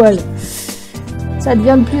qu'une étoile. Ça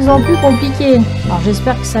devient de plus en plus compliqué. Alors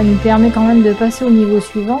j'espère que ça nous permet quand même de passer au niveau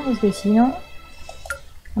suivant, parce que sinon,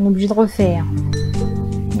 on est obligé de refaire.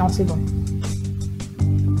 Non, c'est bon.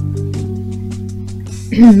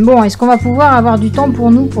 Bon, est-ce qu'on va pouvoir avoir du temps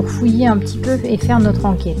pour nous pour fouiller un petit peu et faire notre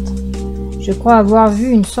enquête? Je crois avoir vu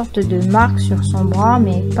une sorte de marque sur son bras,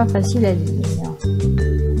 mais pas facile à lire.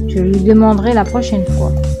 Je lui demanderai la prochaine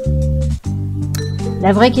fois.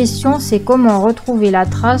 La vraie question, c'est comment retrouver la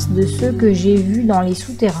trace de ceux que j'ai vus dans les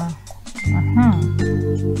souterrains.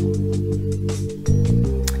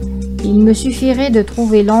 Il me suffirait de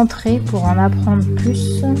trouver l'entrée pour en apprendre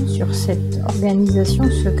plus sur cette organisation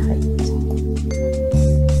secrète.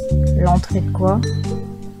 L'entrée de quoi?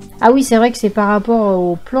 Ah oui, c'est vrai que c'est par rapport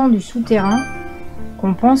au plan du souterrain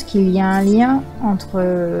qu'on pense qu'il y a un lien entre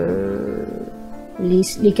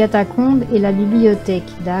les catacombes et la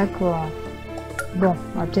bibliothèque. D'accord. Bon,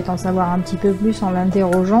 on va peut-être en savoir un petit peu plus en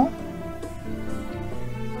l'interrogeant.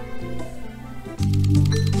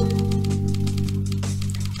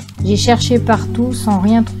 J'ai cherché partout sans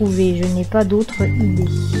rien trouver. Je n'ai pas d'autre idée.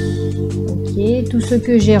 Ok, tout ce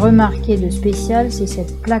que j'ai remarqué de spécial, c'est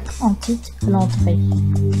cette plaque antique à l'entrée.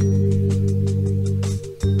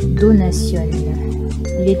 Donation.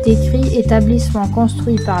 Il est écrit établissement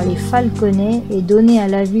construit par les Falconais et donné à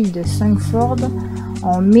la ville de Sungford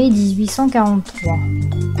en mai 1843.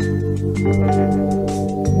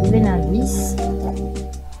 Nouvel indice.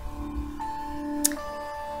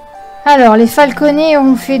 Alors, les Falconais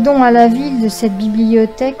ont fait don à la ville de cette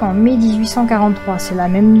bibliothèque en mai 1843. C'est la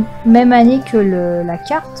même année que la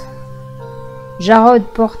carte. Jarod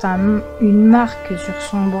porte une marque sur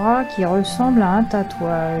son bras qui ressemble à un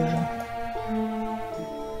tatouage.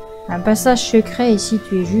 Un passage secret est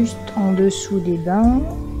situé juste en dessous des bains.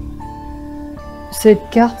 Cette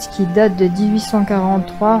carte, qui date de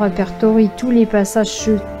 1843, répertorie tous les passages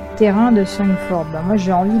souterrains de Sungford. Ben, moi,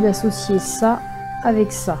 j'ai envie d'associer ça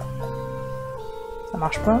avec ça. Ça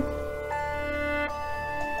marche pas?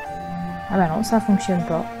 Ah bah non, ça fonctionne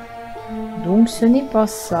pas. Donc, ce n'est pas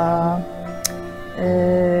ça.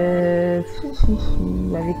 Avec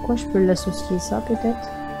quoi je peux l'associer, ça, peut-être?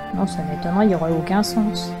 Non, ça m'étonnerait, il n'y aurait aucun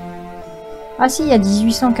sens. Ah si, il y a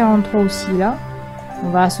 1843 aussi, là. On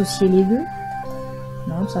va associer les deux.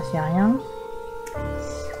 Non, ça fait rien.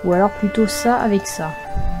 Ou alors plutôt ça avec ça.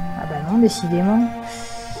 Ah bah non, décidément.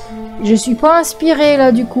 Je suis pas inspirée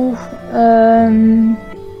là du coup. Il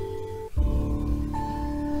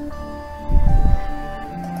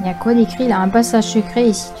y a quoi d'écrit là? Un passage secret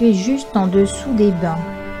est situé juste en dessous des bains.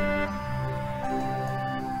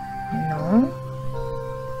 Non.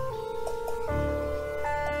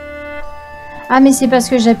 Ah mais c'est parce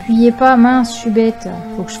que j'appuyais pas. Mince, je suis bête.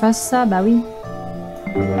 Faut que je fasse ça, bah oui.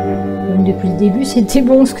 Même depuis le début, c'était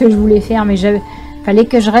bon ce que je voulais faire, mais fallait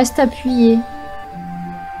que je reste appuyé.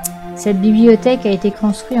 Cette bibliothèque a été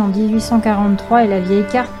construite en 1843 et la vieille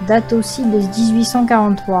carte date aussi de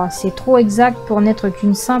 1843. C'est trop exact pour n'être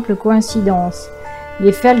qu'une simple coïncidence.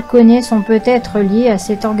 Les Falconais sont peut-être liés à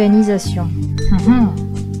cette organisation.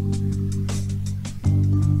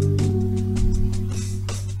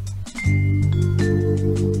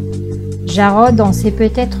 Jarod en sait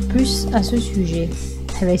peut-être plus à ce sujet.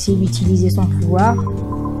 Elle va essayer d'utiliser son pouvoir.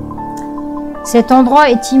 Cet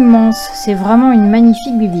endroit est immense, c'est vraiment une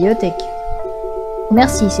magnifique bibliothèque.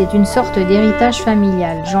 Merci, c'est une sorte d'héritage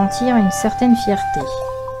familial, j'en tire une certaine fierté.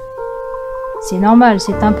 C'est normal,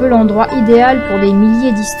 c'est un peu l'endroit idéal pour des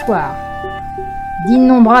milliers d'histoires.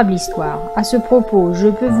 D'innombrables histoires. À ce propos, je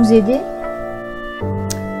peux vous aider?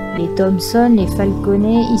 Les Thompson, les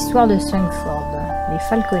Falconais, histoire de Sungford. Les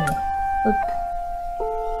Falconais. Hop.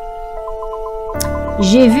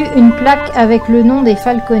 J'ai vu une plaque avec le nom des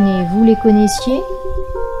Falconais. Vous les connaissiez?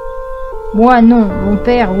 Moi non, mon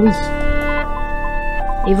père oui.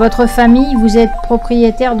 Et votre famille, vous êtes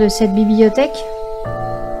propriétaire de cette bibliothèque?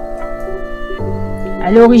 À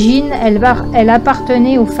l'origine, elle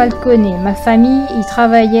appartenait aux Falconais. Ma famille y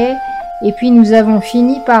travaillait et puis nous avons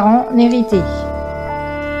fini par en hériter.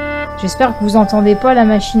 J'espère que vous entendez pas la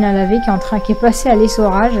machine à laver qui est passée à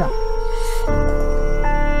l'essorage.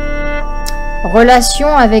 Relation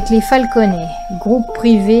avec les Falconais. Groupe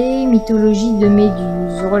privé, mythologie de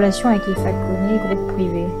Méduse. Relation avec les Falconais, groupe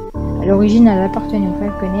privé. À l'origine, elle appartenait aux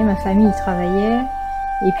Falconais. Ma famille y travaillait.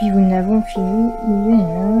 Et puis, nous n'avons fini.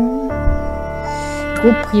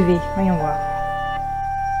 Groupe privé. Voyons voir.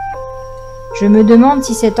 Je me demande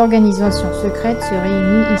si cette organisation secrète se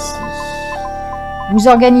réunit ici. Vous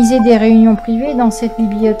organisez des réunions privées dans cette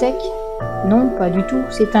bibliothèque? Non, pas du tout.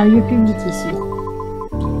 C'est un lieu public ici.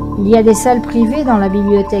 Il y a des salles privées dans la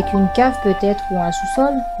bibliothèque, une cave peut-être, ou un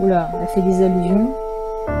sous-sol. Oula, elle fait des allusions.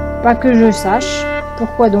 Pas que je sache.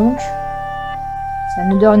 Pourquoi donc? Ça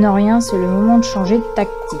ne donne rien, c'est le moment de changer de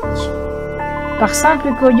tactique. Par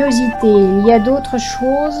simple curiosité, il y a d'autres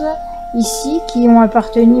choses ici qui ont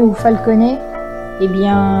appartenu au Falconet? Eh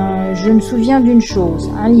bien, je me souviens d'une chose,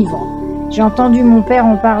 un livre. J'ai entendu mon père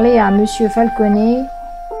en parler à Monsieur Falconet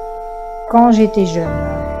quand j'étais jeune.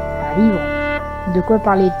 Un livre? De quoi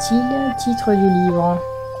parlait-il? Titre du livre.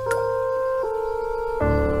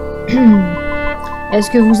 Est-ce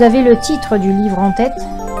que vous avez le titre du livre en tête?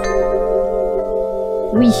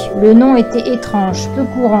 Oui, le nom était étrange, peu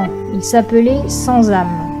courant. Il s'appelait Sans âme.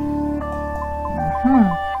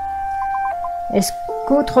 Est-ce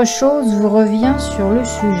qu'autre chose vous revient sur le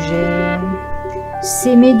sujet?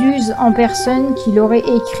 C'est Méduse en personne qui l'aurait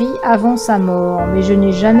écrit avant sa mort, mais je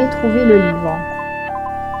n'ai jamais trouvé le livre.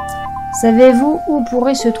 Savez-vous où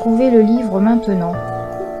pourrait se trouver le livre maintenant?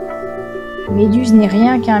 Méduse n'est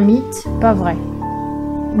rien qu'un mythe, pas vrai.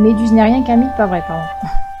 Méduse n'est rien qu'un mythe, pas vrai, pardon.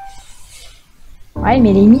 Ouais,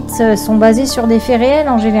 mais les mythes sont basés sur des faits réels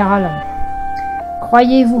en général.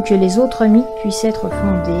 Croyez-vous que les autres mythes puissent être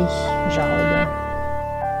fondés, Jarod?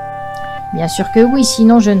 Bien sûr que oui,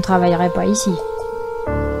 sinon je ne travaillerai pas ici.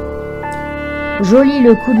 Joli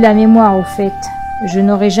le coup de la mémoire, au fait. Je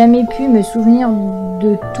n'aurais jamais pu me souvenir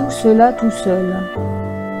de tout cela tout seul.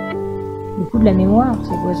 Le coup de la mémoire,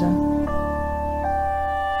 c'est quoi ça?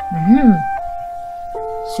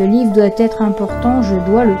 Ce livre doit être important, je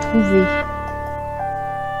dois le trouver.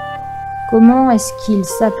 Comment est-ce qu'il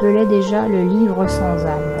s'appelait déjà, le livre sans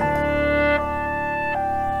âme?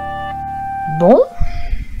 Bon.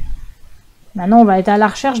 Maintenant, on va être à la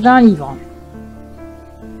recherche d'un livre.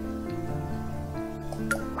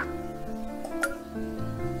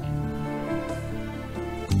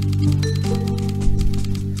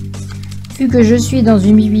 Vu que je suis dans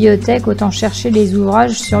une bibliothèque, autant chercher les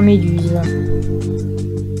ouvrages sur Méduse.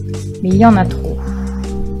 Mais il y en a trop.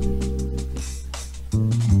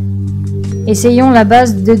 Essayons la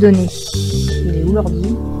base de données. Il est où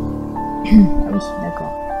l'ordi? Ah oui,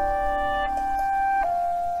 d'accord.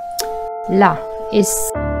 Là,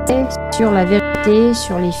 essai sur la vérité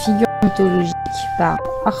sur les figures mythologiques par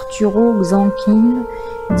Arturo Xanquin,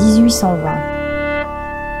 1820.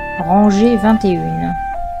 Rangée 21.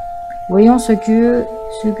 Voyons ce que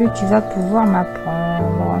tu vas pouvoir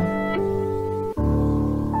m'apprendre.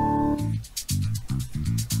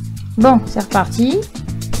 Bon, c'est reparti.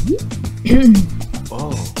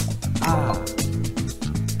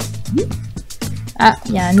 Ah,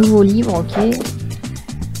 il y a un nouveau livre, ok.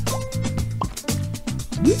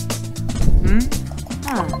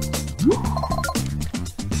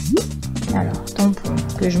 Alors, tampon,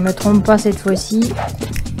 que je me trompe pas cette fois-ci.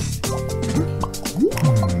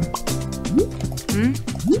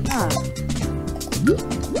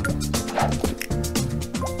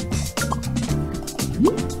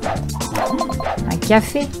 Un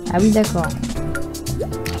café? Ah oui, d'accord.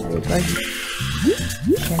 Je n'avais pas vu.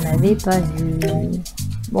 Je n'avais pas vu.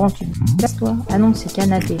 Bon, tu me casses toi. Ah non, c'est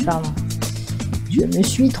canapé, pardon. Je me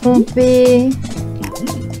suis trompée.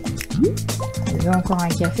 Je veux encore un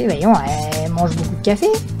café. Voyons, elle mange beaucoup de café.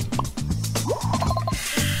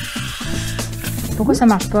 Pourquoi ça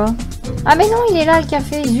marche pas? Ah mais non, il est là le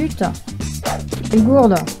café, zut. Quelle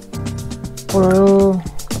gourde. Oh là là.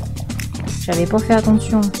 J'avais pas fait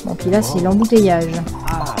attention. Bon, puis là, c'est l'embouteillage.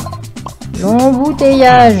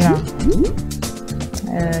 L'embouteillage.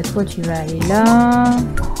 Toi, tu vas aller là.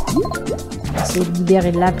 On va essayer de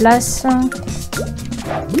libérer de la place.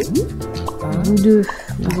 Vous deux,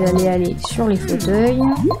 vous allez aller sur les fauteuils.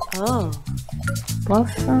 Pof.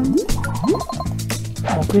 Bon,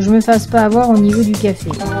 que je me fasse pas avoir au niveau du café.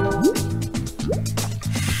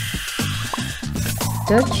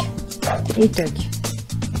 Toc. Et toc.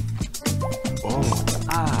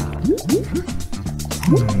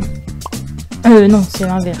 Non, c'est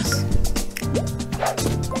l'inverse.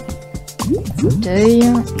 Fauteuil.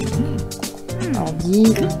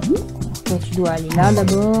 Ordi. Toi, tu dois aller là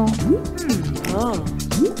d'abord.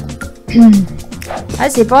 Ah,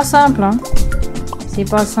 c'est pas simple, hein. C'est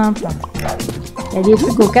pas simple. Il y a des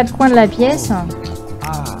trucs aux quatre coins de la pièce.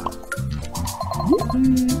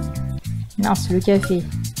 Non, c'est le café.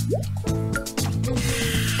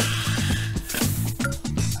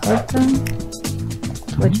 Hop.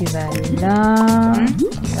 Toi, tu vas aller là.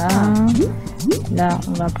 Là. Là,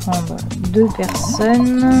 on va prendre 2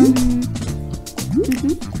 personnes.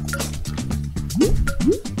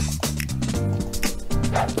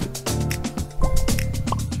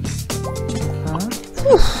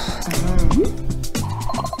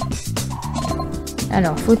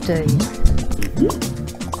 Alors, fauteuil.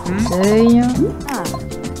 Fauteuil.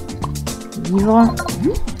 Livre.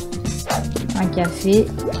 Un café.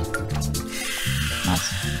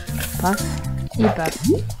 Mince. Paf. Et paf.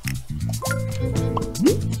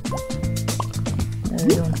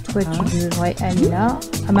 Donc toi tu devrais aller là.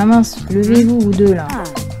 Ah bah mince, levez-vous vous deux là.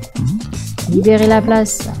 Libérez la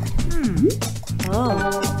place.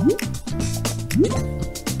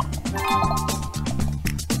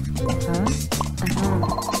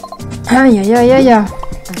 Aïe aïe aïe aïe aïe.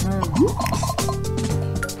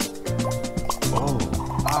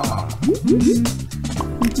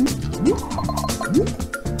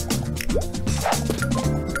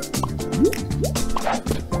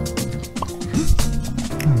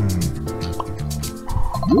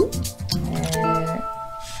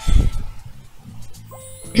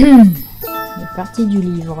 Les parties du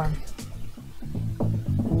livre.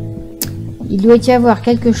 Il doit y avoir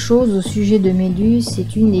quelque chose au sujet de Méduse,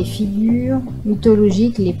 c'est une des figures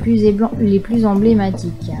mythologiques les plus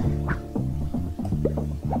emblématiques.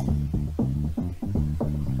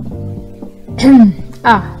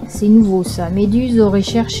 Ah, c'est nouveau ça. Méduse aurait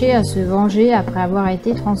cherché à se venger après avoir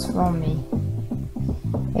été transformée.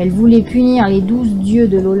 Elle voulait punir les 12 dieux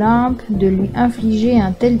de l'Olympe de lui infliger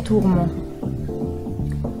un tel tourment.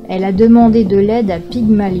 Elle a demandé de l'aide à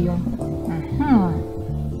Pygmalion.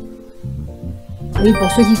 Oui,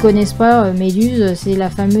 pour ceux qui connaissent pas, Méduse, c'est la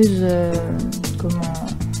fameuse...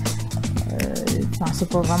 enfin, c'est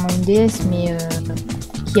pas vraiment une déesse, mais...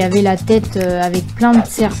 qui avait la tête avec plein de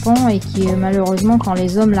serpents et qui, malheureusement, quand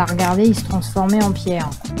les hommes la regardaient, ils se transformaient en pierre.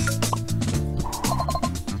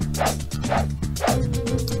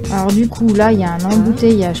 Alors du coup, là, il y a un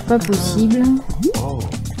embouteillage pas possible.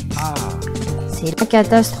 C'est la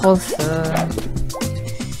catastrophe.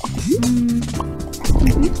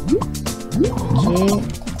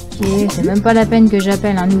 Ok, c'est même pas la peine que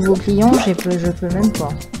j'appelle un nouveau client, je peux même pas.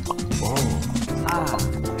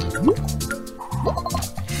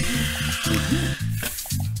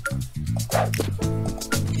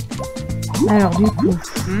 Alors du coup,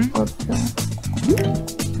 hop.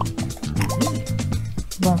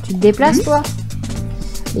 Bon, tu te déplaces toi?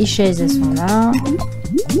 Les chaises elles sont là.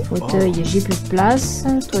 Fauteuil, j'ai plus de place.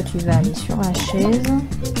 Toi tu vas aller sur la chaise.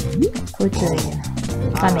 Fauteuil.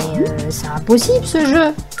 Ah mais c'est impossible ce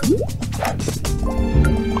jeu.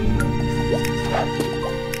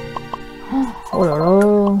 Oh là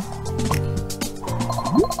là.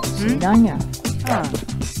 C'est dingue.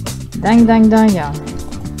 Dingue, dingue, dingue.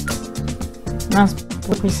 Mince,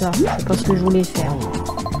 j'ai pris ça. C'est pas ce que je voulais faire.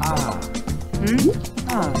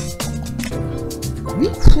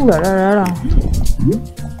 Ouh là là là là.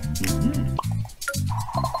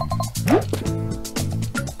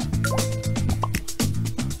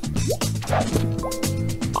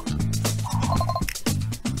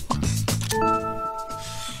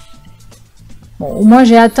 Bon, au moins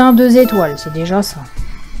j'ai atteint 2 étoiles, c'est déjà ça.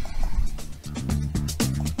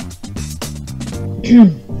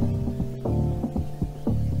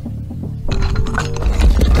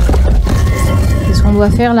 Qu'est-ce qu'on doit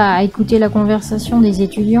faire là? À écouter la conversation des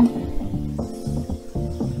étudiants.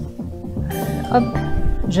 Hop,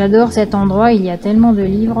 j'adore cet endroit, il y a tellement de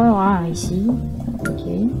livres rares ici. Ok.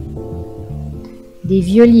 Des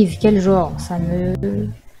vieux livres, quel genre?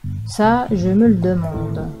 Ça, je me le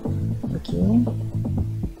demande. Ok.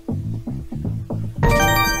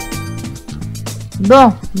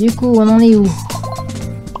 Bon, du coup, on en est où?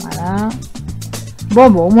 Voilà. Bon,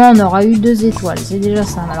 au moins on aura eu 2 étoiles, c'est déjà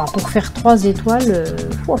ça. Alors pour faire 3 étoiles,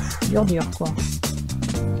 dur quoi.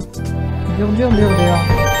 Dur.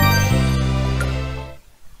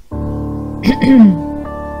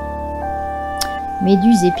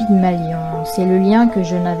 Méduse et Pygmalion, c'est le lien que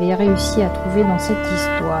je n'avais réussi à trouver dans cette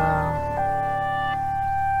histoire.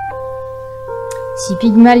 Si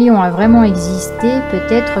Pygmalion a vraiment existé,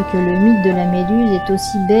 peut-être que le mythe de la Méduse est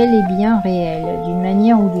aussi bel et bien réel, d'une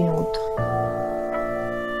manière ou d'une autre.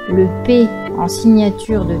 Le P en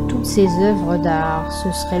signature de toutes ces œuvres d'art,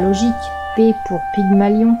 ce serait logique. P pour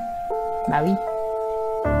Pygmalion. Bah oui.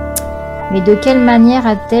 Mais de quelle manière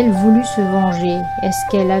a-t-elle voulu se venger? Est-ce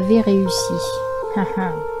qu'elle avait réussi? Ça,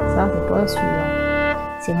 c'est pas sûr.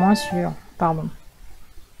 C'est moins sûr. Pardon.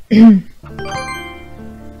 En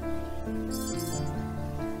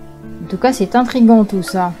tout cas, c'est intriguant tout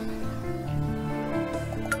ça.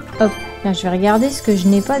 Hop, là, je vais regarder ce que je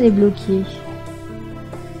n'ai pas débloqué.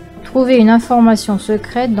 Trouver une information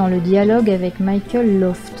secrète dans le dialogue avec Michael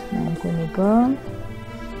Loft. On ne connaît pas.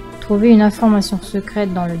 Trouver une information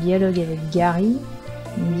secrète dans le dialogue avec Gary.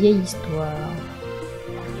 Une vieille histoire.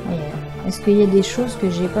 Est-ce qu'il y a des choses que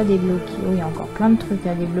j'ai pas débloquées? Oui, il y a encore plein de trucs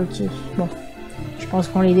à débloquer. Bon, Je pense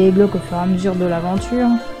qu'on les débloque au fur et à mesure de l'aventure.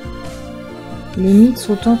 Les mythes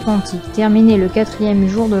sont authentiques. Terminer le 4e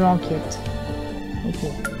jour de l'enquête. Ok.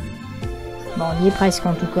 Bon, on y est presque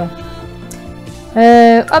en tout cas.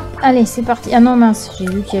 Hop, allez, c'est parti. Ah non, mince, j'ai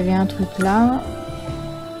vu qu'il y avait un truc là.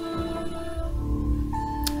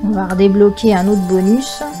 On va redébloquer un autre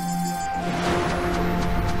bonus.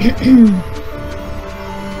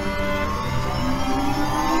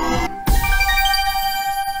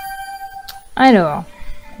 Alors,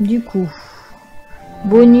 du coup,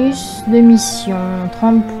 bonus de mission,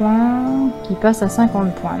 30 points qui passe à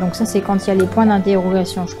 50 points. Donc ça, c'est quand il y a les points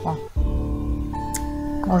d'interrogation, je crois.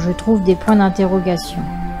 Quand je trouve des points d'interrogation.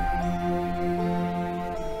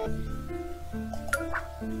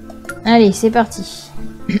 Allez, c'est parti.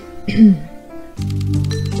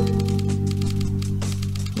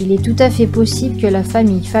 Il est tout à fait possible que la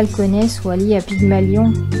famille Falconet soit liée à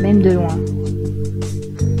Pygmalion, même de loin.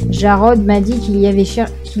 Jarod m'a dit qu'il y avait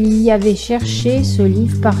cherché ce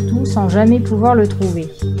livre partout sans jamais pouvoir le trouver.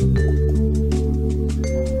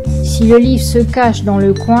 Si le livre se cache dans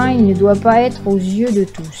le coin, il ne doit pas être aux yeux de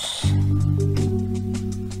tous.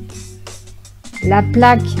 La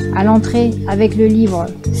plaque à l'entrée avec le livre,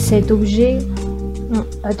 ces objets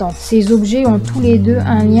ont tous les deux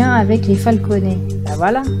un lien avec les Falconets. Ben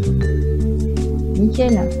voilà.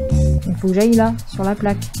 Nickel. Il faut que j'aille là, sur la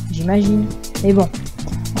plaque, j'imagine. Mais bon,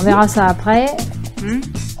 on verra ça après.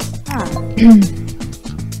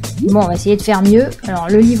 Bon, on va essayer de faire mieux. Alors,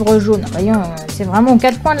 le livre jaune, voyons, c'est vraiment aux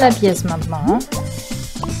 4 coins de la pièce maintenant. Hein.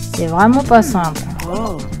 C'est vraiment pas simple.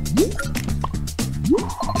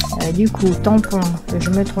 Du coup, tampon, que je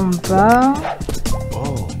me trompe pas.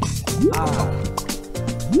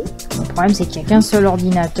 Le problème, c'est qu'il n'y a qu'un seul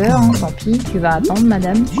ordinateur. Hein. Tant pis, tu vas attendre,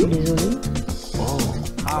 madame. Je suis désolée.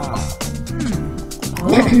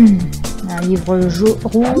 Un livre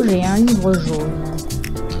rouge et un livre jaune.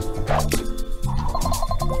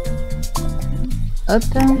 Hop.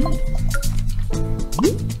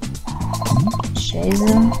 Chaise.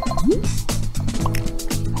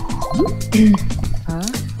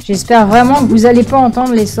 J'espère vraiment que vous n'allez pas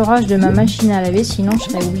entendre l'essorage de ma machine à laver, sinon je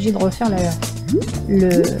serais obligée de refaire la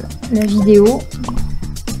vidéo.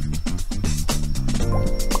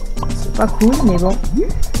 C'est pas cool, mais bon,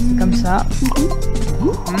 c'est comme ça.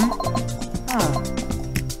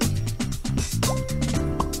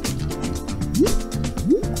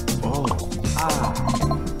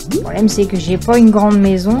 Le problème, c'est que j'ai pas une grande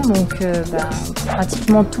maison, donc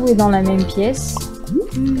pratiquement tout est dans la même pièce.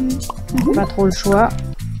 Pas trop le choix.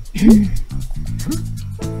 Non,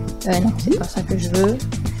 c'est pas ça que je veux.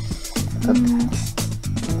 Hop.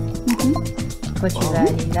 Toi, tu vas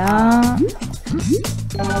aller là.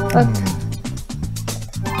 Hop.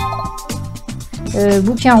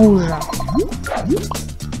 Bouquin rouge.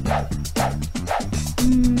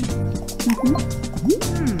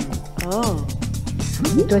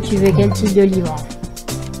 Toi, tu veux quel type de livre?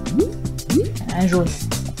 Un jaune.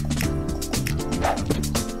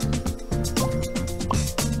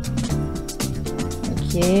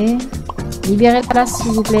 Ok. Libérez la place,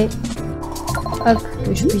 s'il vous plaît. Hop,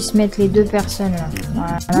 que je puisse mettre les deux personnes là.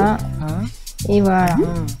 Voilà. Et voilà.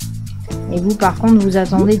 Et vous, par contre, vous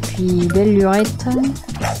attendez depuis belle lurette.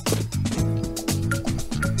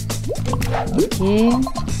 Ok.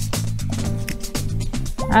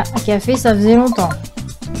 Ah, un café, ça faisait longtemps.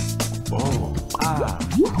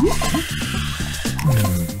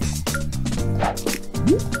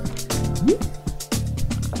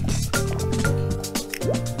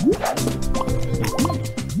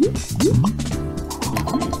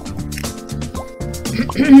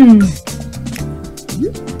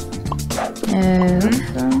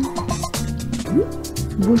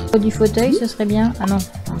 Bouge pas du fauteuil, ce serait bien. Ah non,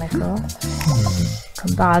 d'accord.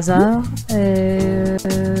 Comme par hasard.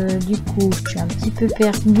 Du coup, je suis un petit peu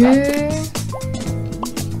perdu.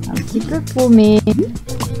 Un petit peu paumé.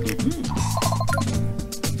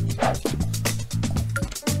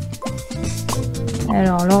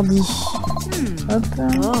 Alors, l'ordi. Hop.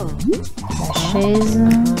 La chaise.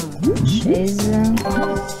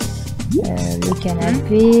 Le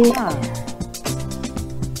canapé.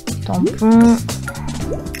 Tampon.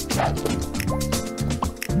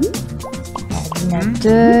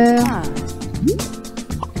 Ordinateur.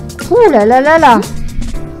 Ouh là là là là.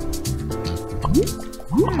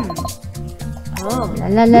 La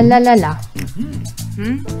la la la la la.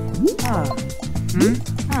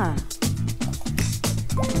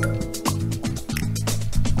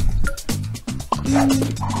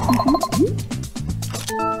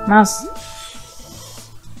 Mince.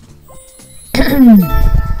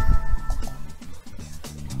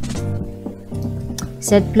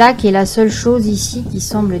 Cette plaque est la seule chose ici qui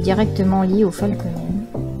semble directement liée au falconet.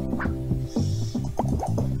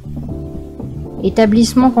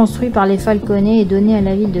 Établissement construit par les falconets et donné à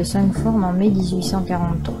la ville de Saint-Ford en mai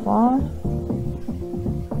 1843.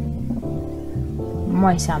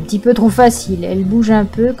 Ouais, c'est un petit peu trop facile. Elle bouge un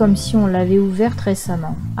peu comme si on l'avait ouverte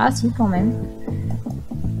récemment. Ah si, quand même.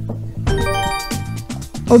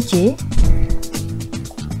 Ok.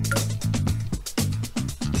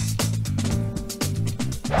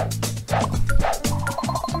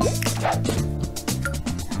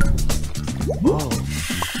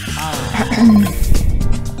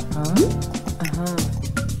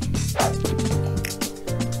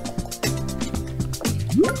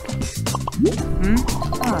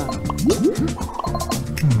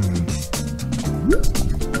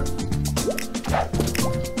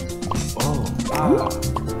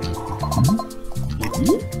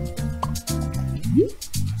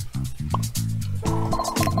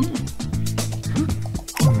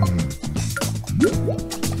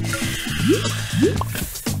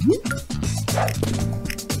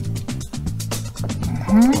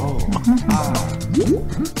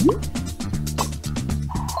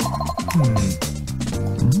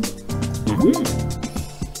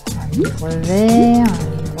 Un livre vert,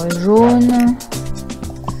 un livre jaune.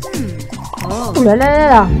 Ouh là là là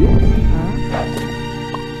là.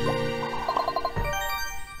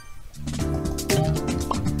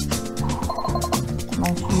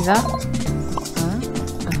 Donc il va.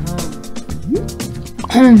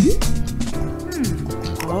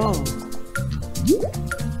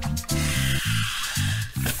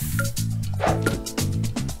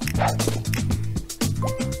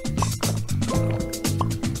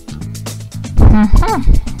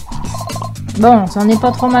 Bon, ça en est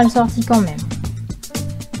pas trop mal sorti quand même.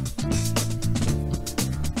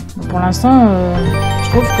 Bon, pour l'instant, je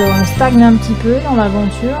trouve qu'on stagne un petit peu dans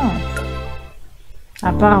l'aventure.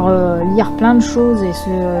 À part lire plein de choses et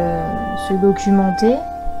se documenter.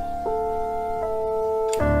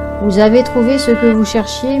 Vous avez trouvé ce que vous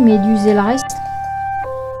cherchiez, Méduse et le reste?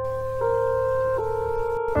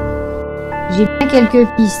 J'ai bien quelques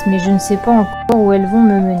pistes, mais je ne sais pas encore où elles vont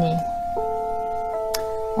me mener.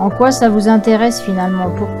 En quoi ça vous intéresse finalement?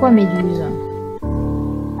 Pourquoi Méduse?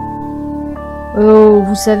 Oh,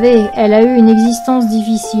 vous savez, elle a eu une existence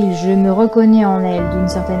difficile, je me reconnais en elle d'une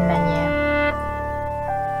certaine manière.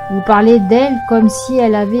 Vous parlez d'elle comme si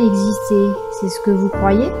elle avait existé, c'est ce que vous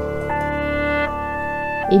croyez?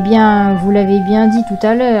 Eh bien, vous l'avez bien dit tout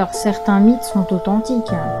à l'heure, certains mythes sont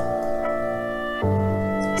authentiques.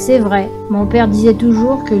 C'est vrai, mon père disait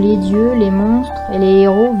toujours que les dieux, les monstres et les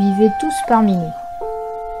héros vivaient tous parmi nous.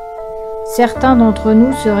 Certains d'entre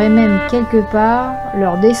nous seraient même quelque part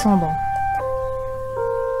leurs descendants.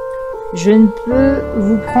 Je peux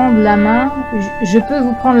vous prendre la main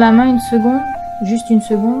une seconde? Juste une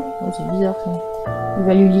seconde? Oh, c'est bizarre ça. Il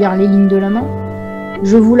va lui lire les lignes de la main.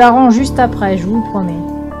 Je vous la rends juste après, je vous le promets.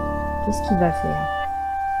 Qu'est-ce qu'il va faire?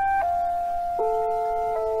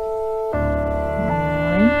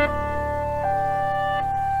 Oui.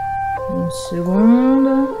 Une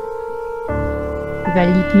seconde. Il va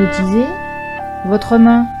l'hypnotiser. Votre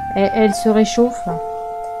main, elle se réchauffe.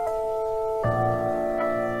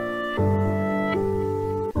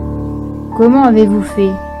 Comment avez-vous fait?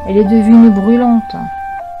 Elle est devenue brûlante.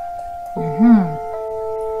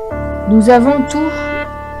 Nous avons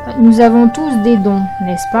tous des dons,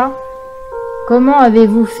 n'est-ce pas? Comment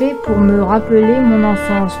avez-vous fait pour me rappeler mon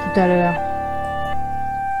enfance tout à l'heure?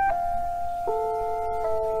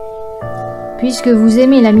 Puisque vous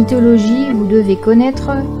aimez la mythologie, vous devez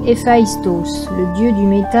connaître Héphaïstos, le dieu du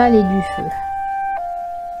métal et du feu.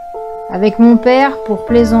 Avec mon père, pour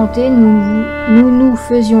plaisanter, nous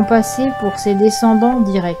faisions passer pour ses descendants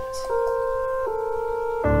directs.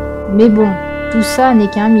 Mais bon, tout ça n'est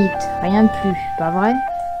qu'un mythe, rien de plus, pas vrai?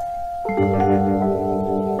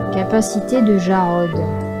 Capacité de Jarod.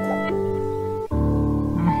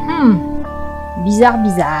 Bizarre,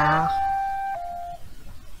 bizarre.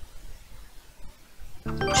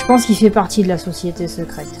 Je pense qu'il fait partie de la société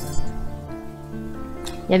secrète.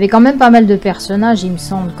 Il y avait quand même pas mal de personnages, il me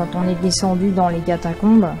semble, quand on est descendu dans les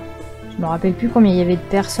catacombes. Je me rappelle plus combien il y avait de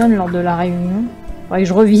personnes lors de la réunion. Il faudrait que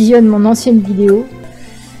je revisionne mon ancienne vidéo.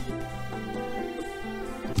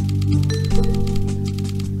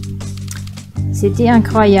 C'était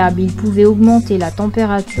incroyable, il pouvait augmenter la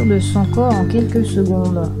température de son corps en quelques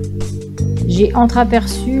secondes. J'ai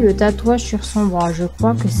entreaperçu le tatouage sur son bras, je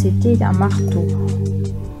crois que c'était un marteau.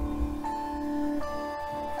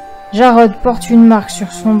 Jarod porte une marque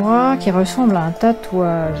sur son bras qui ressemble à un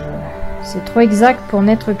tatouage. C'est trop exact pour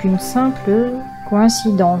n'être qu'une simple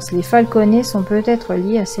Coïncidence. Les Falconets sont peut-être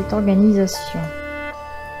liés à cette organisation.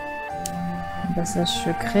 Passage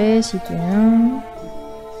secret, citoyen.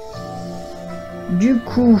 Du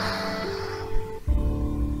coup,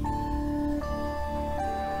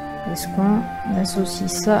 est-ce qu'on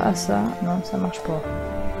associe ça à ça? Non, ça marche pas.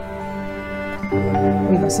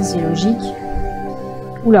 Oui, bah ça c'est logique.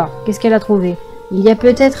 Oula, qu'est-ce qu'elle a trouvé? Il y a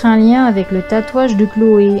peut-être un lien avec le tatouage de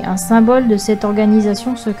Chloé, un symbole de cette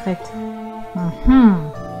organisation secrète.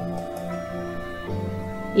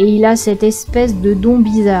 Et il a cette espèce de don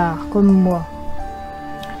bizarre, comme moi.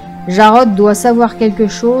 Jarod doit savoir quelque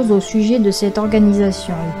chose au sujet de cette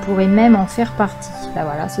organisation. Il pourrait même en faire partie. Là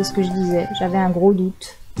voilà, c'est ce que je disais. J'avais un gros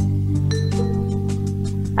doute.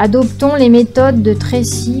 Adoptons les méthodes de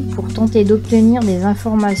Tracy pour tenter d'obtenir des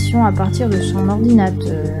informations à partir de son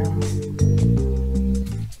ordinateur.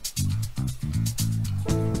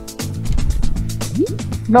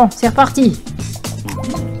 Bon, c'est reparti.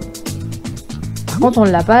 Par contre, on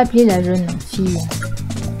ne l'a pas appelée la jeune fille.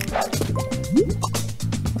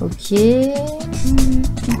 Ok.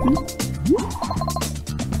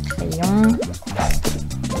 Crayon.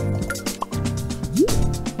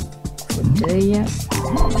 Fauteuil.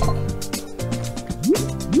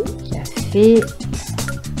 Café.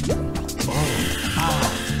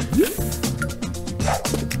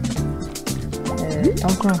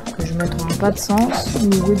 Tampon, que je me trompe pas de sens au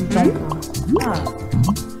niveau du tampon.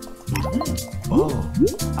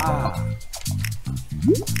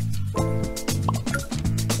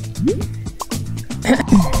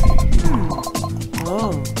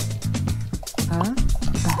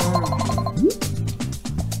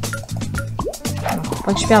 Faut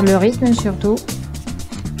pas que je perde le rythme surtout.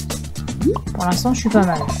 Pour l'instant, je suis pas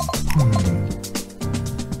mal.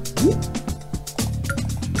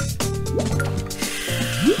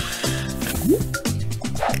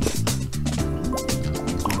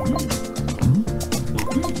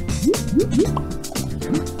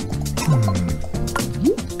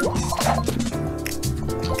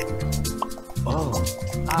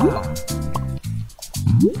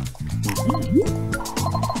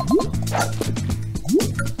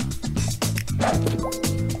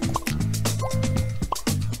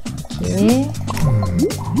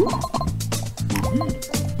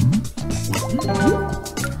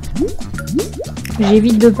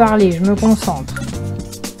 J'évite de parler, je me concentre.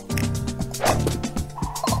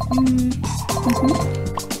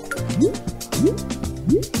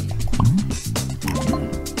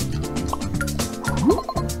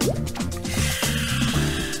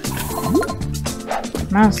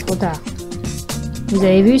 Mince, trop tard. Vous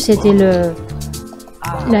avez vu, c'était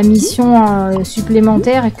la mission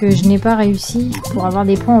supplémentaire que je n'ai pas réussi pour avoir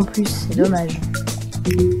des points en plus. C'est dommage.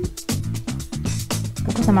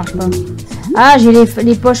 Pourquoi ça marche pas? Ah, j'ai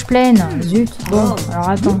les poches pleines. Zut. Bon, alors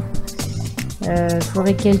attends.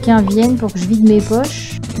 Faudrait que quelqu'un vienne pour que je vide mes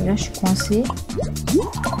poches. Et là, je suis coincée.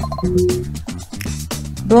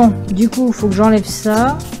 Bon, du coup, faut que j'enlève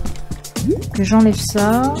ça. Que j'enlève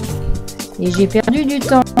ça. Et j'ai perdu du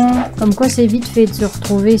temps. Comme quoi, c'est vite fait de se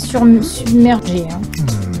retrouver submergé. Hein.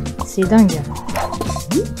 C'est dingue.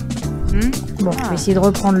 Bon, je vais essayer de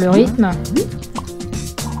reprendre le rythme.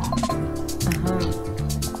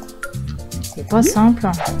 C'est pas simple.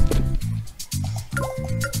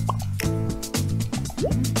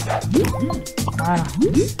 Voilà.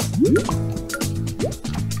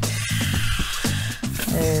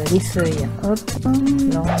 Les feuilles. Hop.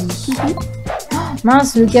 L'envie. Oh,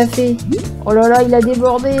 mince, le café. Oh là là, il a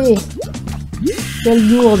débordé. Quelle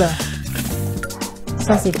gourde.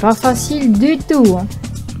 Ça, c'est pas facile du tout. Hein.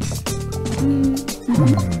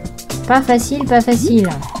 Pas facile, pas facile.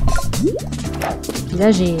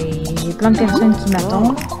 Là, j'ai plein de personnes qui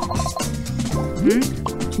m'attendent.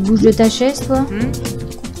 Tu bouges de ta chaise, toi?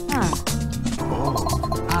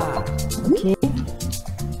 Ok.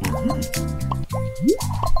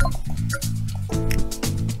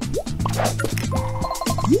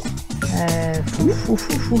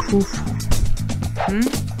 Fouf.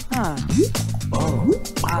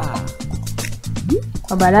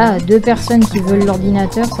 Oh bah là, 2 personnes qui veulent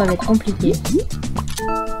l'ordinateur, ça va être compliqué.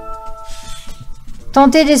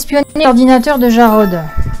 Tenter d'espionner l'ordinateur de Jarod.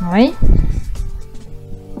 Oui.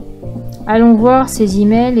 Allons voir ses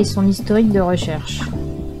emails et son historique de recherche.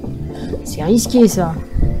 C'est risqué ça.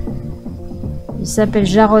 Il s'appelle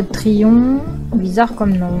Jarod Trion. Bizarre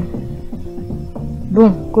comme nom.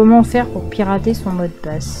 Bon, comment faire pour pirater son mot de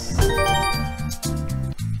passe?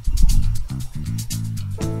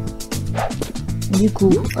 Du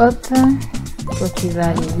coup, hop. Toi tu vas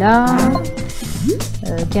aller là.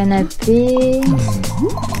 Canapé.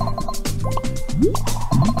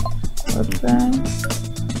 Hop.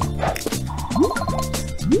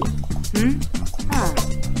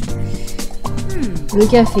 Le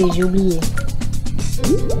café, j'ai oublié.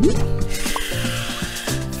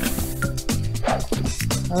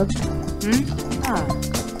 Hop.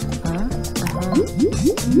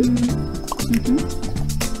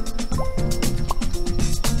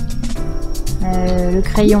 Le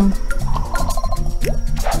crayon.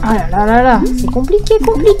 Ah là là là, c'est compliqué,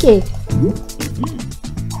 compliqué.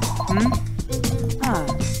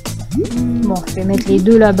 Bon, je vais mettre les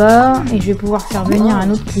deux là-bas et je vais pouvoir faire venir un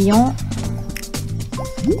autre client.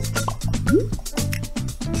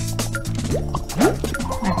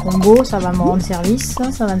 Un combo, ça va me rendre service,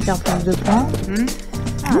 ça va me faire plus de points.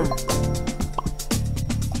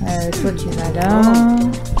 Toi tu vas là.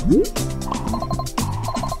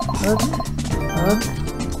 Hop, hop,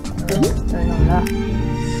 hop, non, là.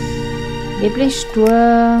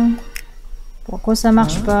 Dépêche-toi. Pourquoi ça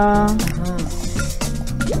marche pas?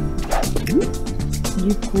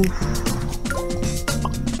 Du coup.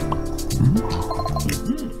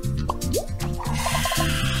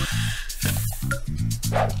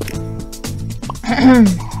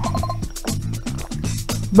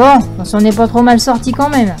 Bon, on s'en est pas trop mal sorti quand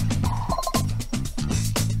même.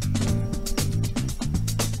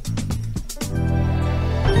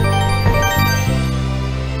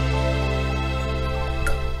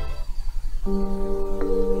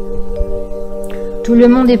 Tout le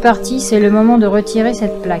monde est parti, c'est le moment de retirer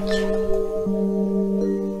cette plaque.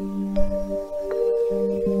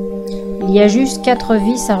 Il y a juste 4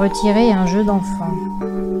 vis à retirer et un jeu d'enfant.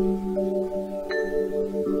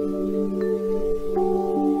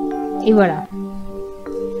 Et voilà.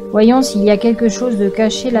 Voyons s'il y a quelque chose de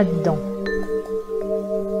caché là-dedans.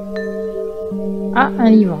 Ah, un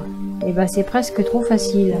livre. Eh ben, c'est presque trop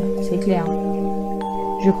facile, c'est clair.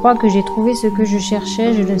 Je crois que j'ai trouvé ce que je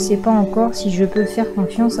cherchais, je ne sais pas encore si je peux faire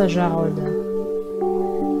confiance à Jarod.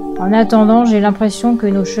 En attendant, j'ai l'impression que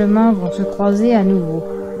nos chemins vont se croiser à nouveau.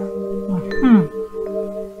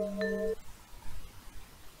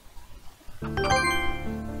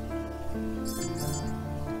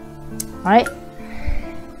 Ouais.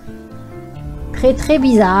 Très très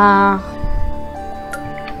bizarre.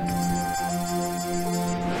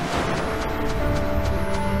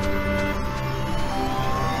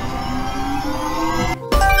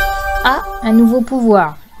 Ah, un nouveau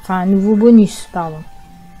pouvoir. Enfin, un nouveau bonus, pardon.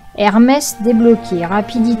 Hermès débloqué.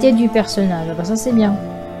 Rapidité du personnage. Ah bah ça c'est bien.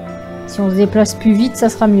 Si on se déplace plus vite, ça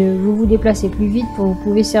sera mieux. Vous vous déplacez plus vite pour vous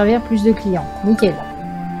pouvez servir plus de clients. Nickel.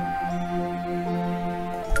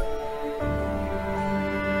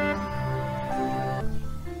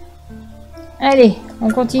 Allez, on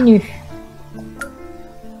continue.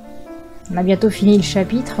 On a bientôt fini le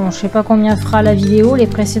chapitre. Bon, je sais pas combien fera la vidéo. Les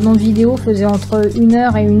précédentes vidéos faisaient entre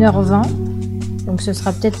 1h et 1h20. Donc ce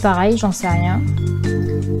sera peut-être pareil, j'en sais rien.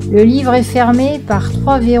 Le livre est fermé par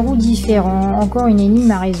 3 verrous différents. Encore une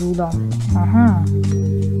énigme à résoudre. Ah,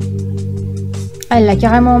 elle l'a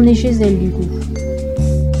carrément emmené chez elle du coup.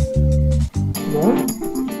 Bon.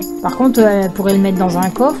 Par contre, elle pourrait le mettre dans un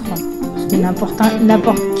coffre.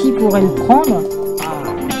 N'importe qui pourrait le prendre.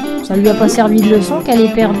 Ça lui a pas servi de leçon qu'elle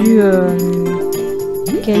ait perdu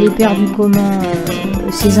comment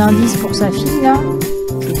ses indices pour sa fille là.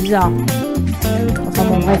 C'est bizarre. Enfin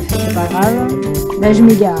bon bref, c'est pas grave. Là je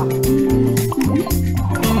m'égare.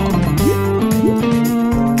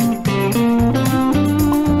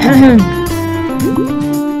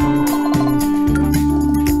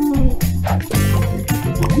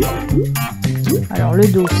 Alors le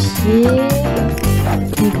dossier,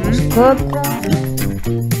 microscope.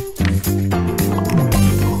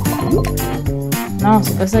 Non,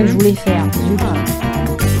 c'est pas ça que je voulais faire.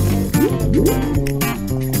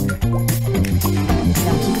 C'est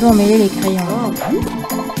un petit peu emmêlé les crayons.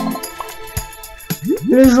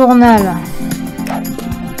 Le journal.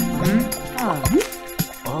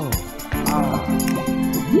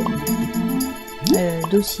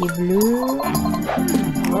 Dossier bleu.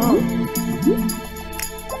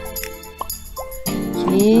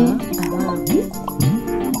 Ok.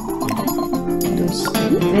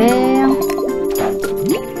 Dossier vert.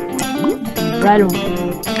 Ballon.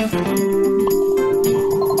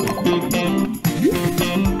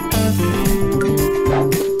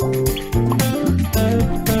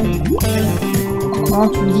 Bon,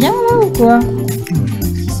 tu viens là ou quoi?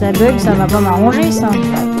 Si ça bug, ça va pas m'arranger ça.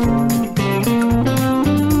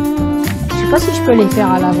 Je sais pas si je peux les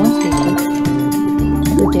faire à l'avance les trucs.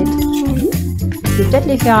 Peut-être. Je peux peut-être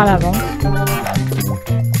les faire à l'avance.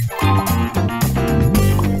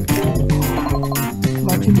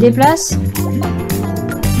 Bon, tu te déplaces.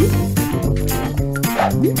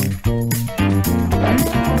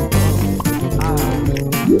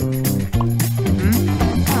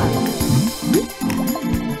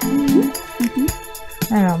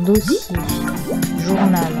 Alors, dossier,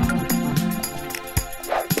 journal,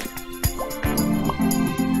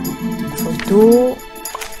 photo,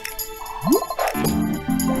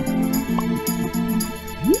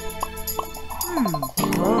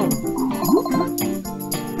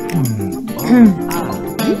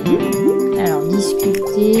 alors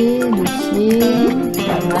discuter, dossier,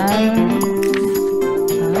 journal,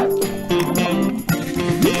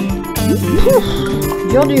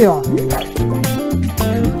 dur.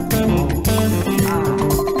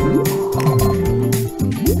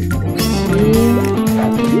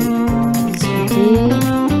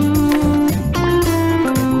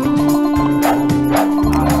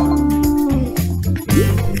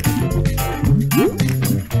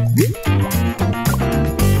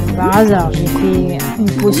 Par hasard, j'ai fait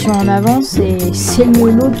une potion en avance et c'est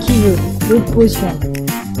l'autre qui veut, l'autre potion.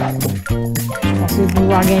 Je pensais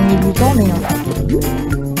pouvoir gagner du temps, mais non.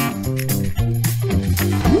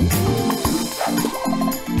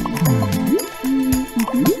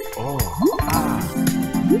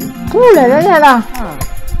 Ouh là là là là!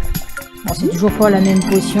 Bon, c'est toujours pas la même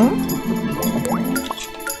potion.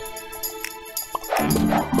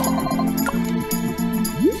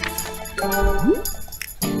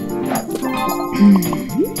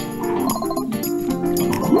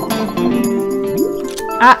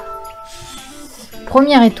 Ah!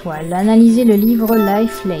 Première étoile. Analyser le livre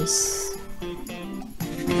Lifeless.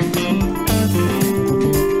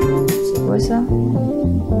 C'est quoi ça?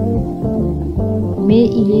 Mais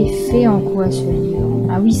il est fait en quoi ce livre?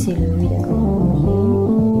 Ah oui, c'est le... Oui, d'accord.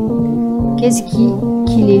 Qu'est-ce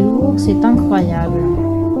qu'il est lourd? C'est incroyable.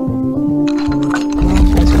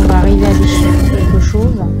 Est-ce qu'on va arriver à déchirer quelque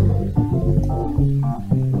chose?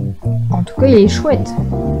 En tout cas, il est chouette.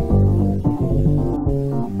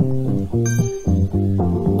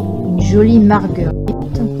 Une jolie marguerite.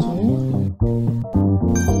 Ok.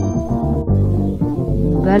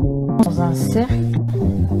 Une balle dans un cercle.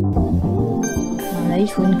 Il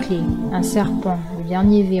faut une clé, un serpent, le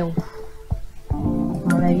dernier verrou.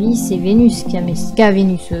 À mon avis, c'est Vénus qui a pas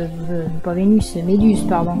Vénus, Méduse,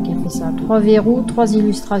 pardon, qui a fait ça. 3 verrous, 3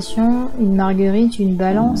 illustrations, une marguerite, une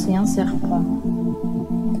balance et un serpent.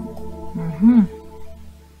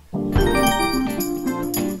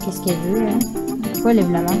 Qu'est-ce qu'elle veut, là? Pourquoi elle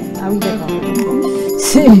lève la main? Ah oui, d'accord.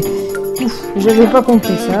 C'est... Ouf, j'avais pas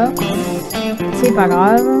compris ça. C'est pas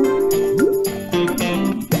grave.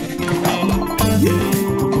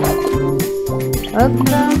 Hop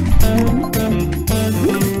là.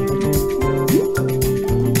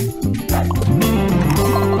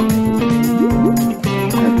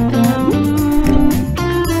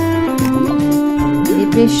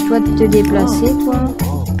 Dépêche-toi de te déplacer, toi.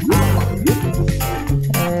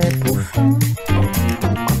 Pouf.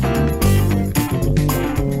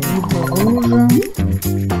 Livre rouge.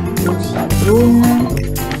 Dossier jaune.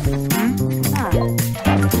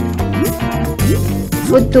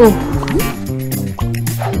 Photo.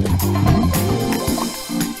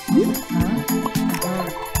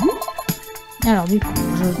 Alors du coup,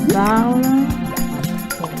 je parle,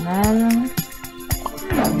 journal,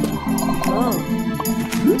 hop,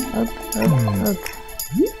 hop, hop.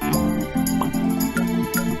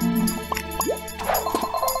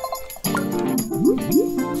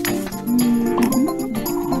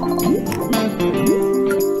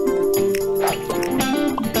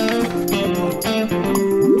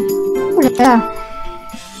 Oula.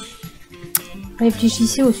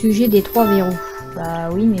 Réfléchissez au sujet des 3 verrous. Bah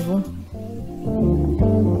oui, mais bon.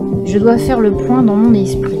 Je dois faire le point dans mon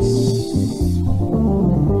esprit.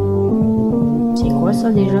 C'est quoi ça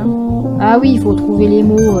déjà? Ah oui, il faut trouver les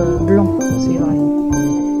mots blancs, c'est vrai.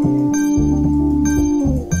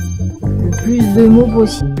 Le plus de mots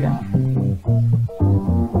possible.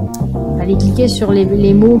 Allez cliquer sur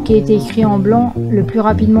les mots qui étaient écrits en blanc le plus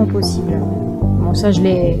rapidement possible. Bon, ça je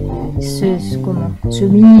l'ai... Ce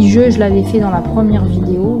mini-jeu, je l'avais fait dans la première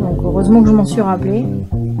vidéo, donc heureusement que je m'en suis rappelé.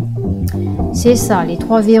 C'est ça, les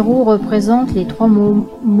 3 verrous représentent les 3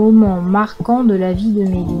 moments marquants de la vie de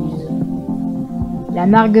Méduse. La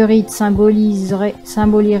marguerite symboliserait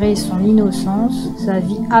son innocence, sa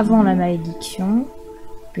vie avant la malédiction.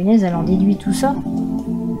 Punaise, elle en déduit tout ça.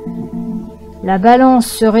 La balance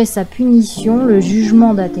serait sa punition, le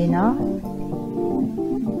jugement d'Athéna.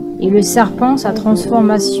 Et le serpent, sa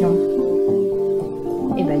transformation.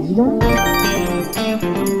 Eh ben dis donc.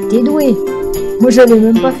 T'es doué. Moi j'avais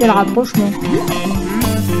même pas fait le rapprochement.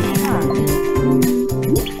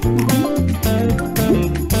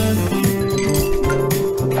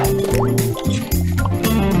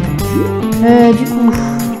 Du coup.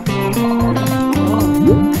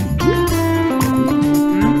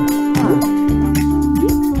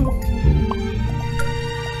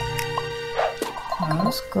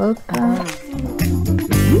 Hop.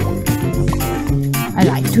 Elle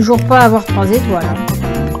n'arrive toujours pas à avoir 3 étoiles. Hein.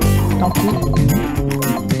 Tant pis.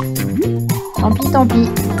 Tant pis, tant pis.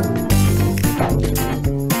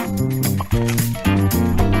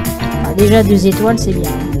 Ah, déjà 2 étoiles, c'est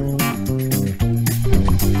bien.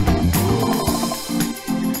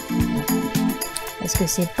 Parce que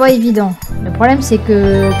c'est pas évident. Le problème, c'est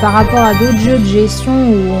que par rapport à d'autres jeux de gestion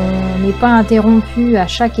où on n'est pas interrompu à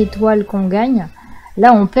chaque étoile qu'on gagne,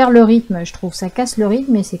 là on perd le rythme, je trouve. Ça casse le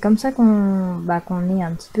rythme et c'est comme ça qu'on est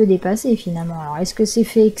un petit peu dépassé finalement. Alors est-ce que c'est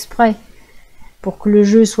fait exprès pour que le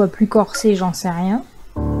jeu soit plus corsé? J'en sais rien.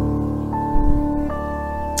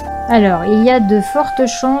 Alors, il y a de fortes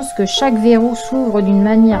chances que chaque verrou s'ouvre d'une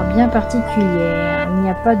manière bien particulière. Il n'y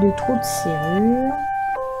a pas de trou de serrure.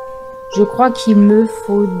 Je crois qu'il me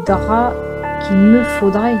faudrait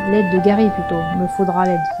l'aide de Gary plutôt. Il me faudra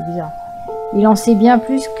l'aide, c'est bizarre. Il en sait bien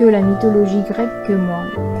plus que la mythologie grecque que moi.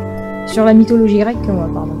 Sur la mythologie grecque que moi,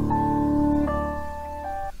 pardon.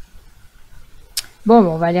 Bon,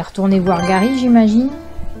 on va aller retourner voir Gary, j'imagine.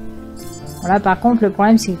 Voilà, par contre, le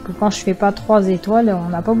problème, c'est que quand je fais pas 3 étoiles, on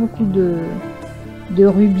n'a pas beaucoup de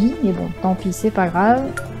rubis. Mais bon, tant pis, c'est pas grave.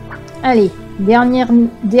 Allez, dernier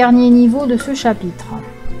niveau de ce chapitre.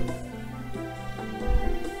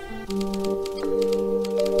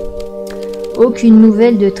 Aucune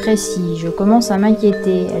nouvelle de Tracy. Je commence à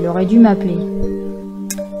m'inquiéter. Elle aurait dû m'appeler.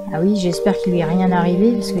 Ah oui, j'espère qu'il lui est rien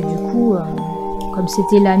arrivé, parce que du coup, comme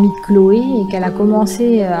c'était l'amie de Chloé et qu'elle a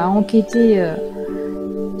commencé à enquêter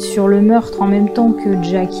sur le meurtre en même temps que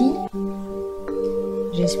Jackie,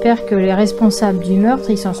 j'espère que les responsables du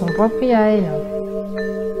meurtre, ils s'en sont pas pris à elle.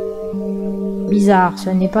 Bizarre,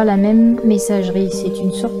 ce n'est pas la même messagerie, c'est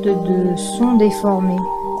une sorte de son déformé.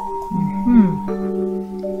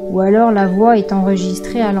 Ou alors la voix est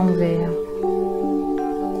enregistrée à l'envers.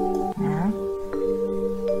 Hein?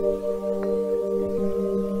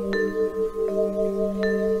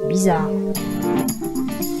 Bizarre.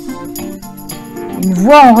 Une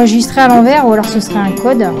voix enregistrée à l'envers, ou alors ce serait un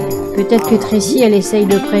code. Peut-être que Tracy, elle essaye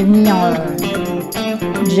de prévenir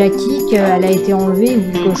Jackie qu'elle a été enlevée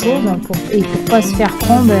ou quelque chose. Et pour pas se faire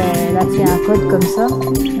prendre, elle a fait un code comme ça.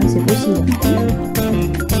 C'est possible.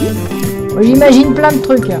 J'imagine plein de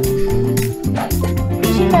trucs.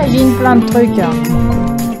 J'imagine plein de trucs.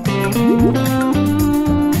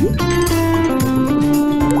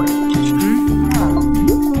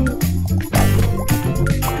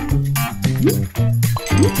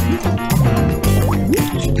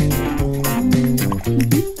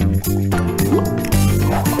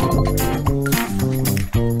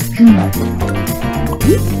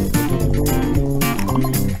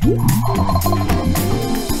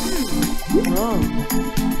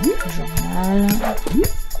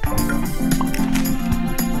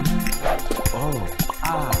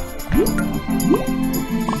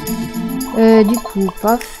 Du coup,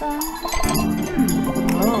 paf.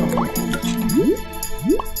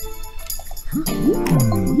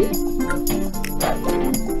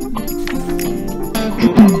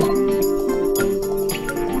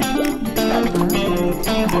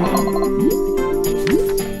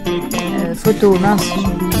 Photo, mince,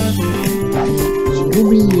 j'ai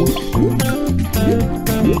oublié.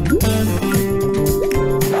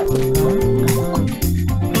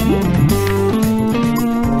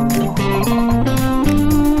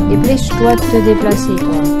 Dépêche-toi de te déplacer, toi.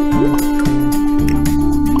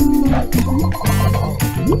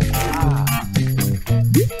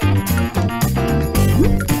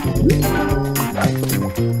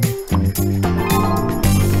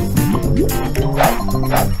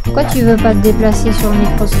 Pourquoi tu veux pas te déplacer sur le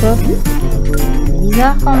microscope? C'est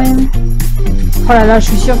bizarre quand même. Oh là là, je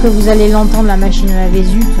suis sûre que vous allez l'entendre, la machine à laver,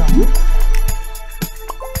 zut.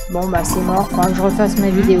 Bon bah c'est mort, faudra que je refasse ma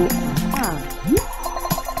vidéo.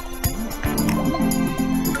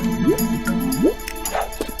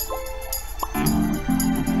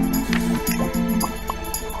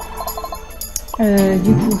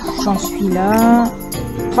 Du coup, j'en suis là.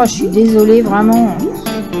 Oh, je suis désolée, vraiment.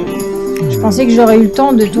 Je pensais que j'aurais eu le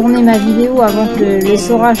temps de tourner ma vidéo avant que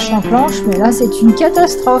l'essorage s'enclenche, mais là, c'est une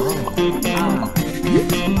catastrophe.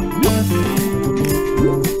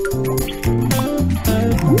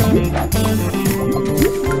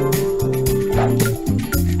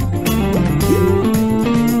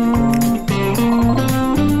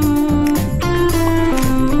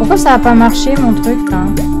 Pourquoi ça n'a pas marché, mon truc, là ?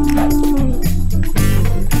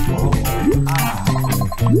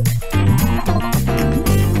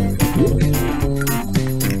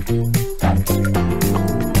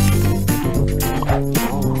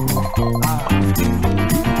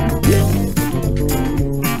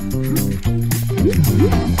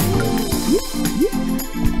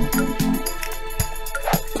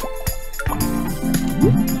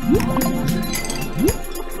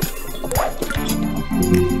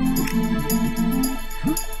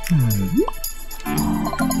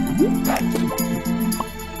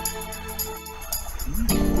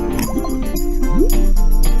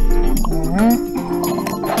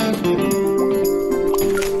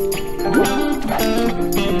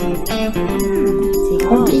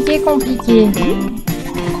 compliqué, compliqué.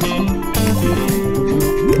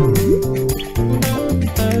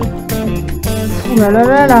 Ouh là là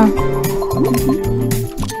là là.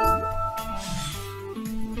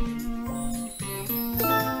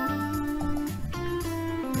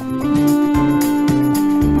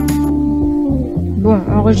 Bon,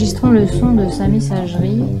 enregistrons le son de sa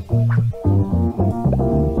messagerie.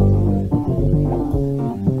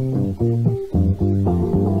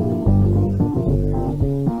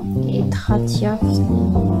 Et Tratia.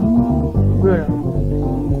 Voilà.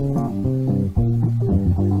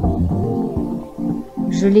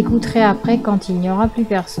 Je l'écouterai après quand il n'y aura plus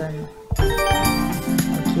personne.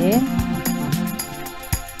 Ok.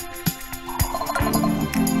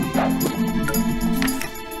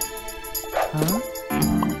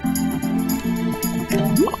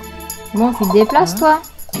 Bon, tu te déplaces, toi?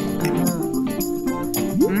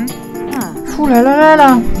 Fou là là là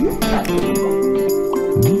là.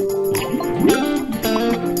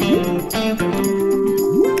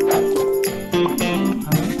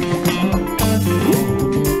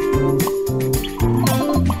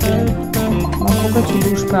 Bon, pourquoi tu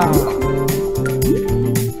bouges pas?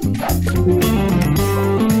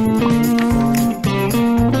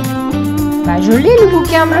 Bah, je l'ai, le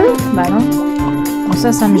bouquin bleu. Bah non. Bon,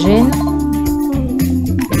 ça me gêne.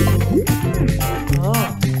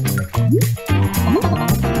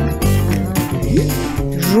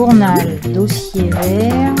 Journal, dossier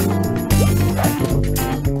vert.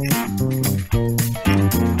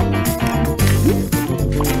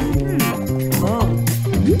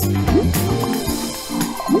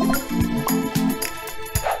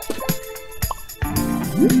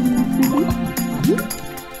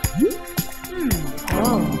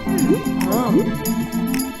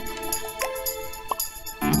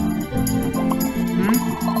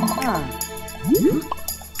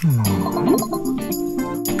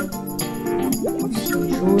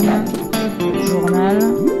 Journal.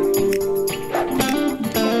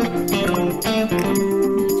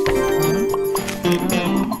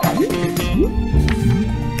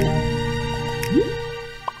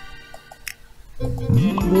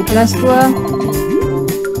 Déplace-toi.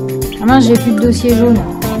 Ah mince, j'ai plus de dossier jaune.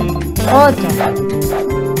 Oh,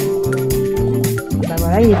 bah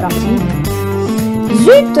voilà, il est parti.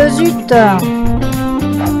 Zut, zut.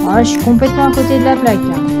 Ah, je suis complètement à côté de la plaque.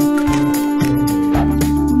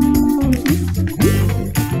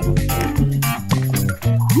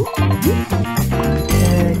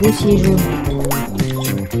 Dossier jaune.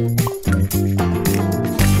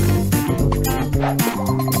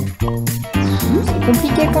 C'est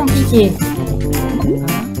compliqué, compliqué.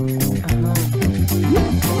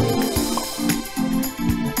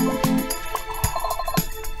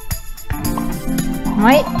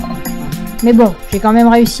 Oui. Mais bon, j'ai quand même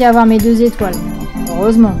réussi à avoir mes 2 étoiles.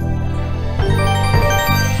 Heureusement.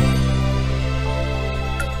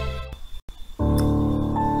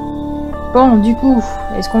 Bon, du coup,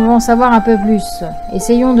 est-ce qu'on va en savoir un peu plus?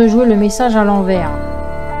 Essayons de jouer le message à l'envers.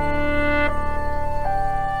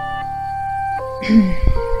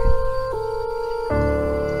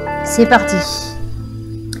 C'est parti.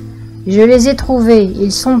 Je les ai trouvés,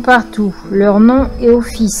 ils sont partout. Leur nom et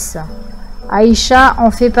office. Aïcha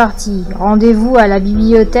en fait partie. Rendez-vous à la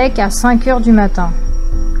bibliothèque à 5 h du matin.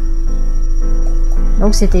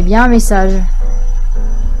 Donc c'était bien un message.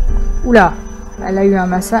 Oula, elle a eu un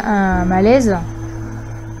malaise.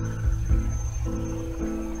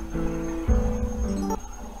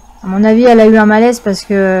 À mon avis, elle a eu un malaise parce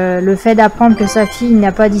que le fait d'apprendre que sa fille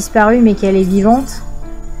n'a pas disparu mais qu'elle est vivante,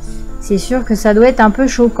 c'est sûr que ça doit être un peu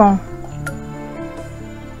choquant.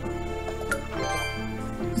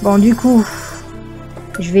 Bon, du coup,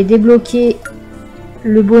 je vais débloquer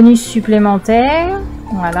le bonus supplémentaire.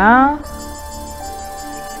 Voilà.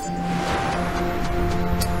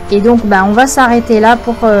 Et donc, bah, on va s'arrêter là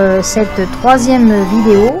pour cette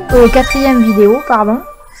quatrième vidéo, pardon.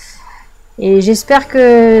 Et j'espère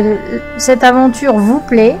que cette aventure vous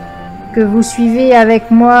plaît, que vous suivez avec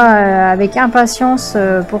moi avec impatience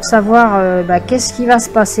pour savoir qu'est-ce qui va se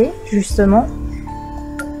passer, justement.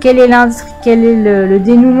 Quel est le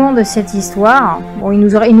dénouement de cette histoire? Bon, il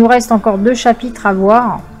nous reste encore 2 chapitres à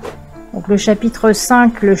voir. Donc le chapitre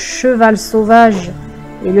 5, le cheval sauvage,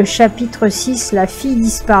 et le chapitre 6, la fille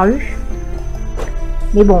disparue.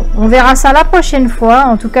 Mais bon, on verra ça la prochaine fois.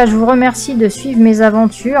 En tout cas, je vous remercie de suivre mes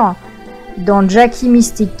aventures dans Jackie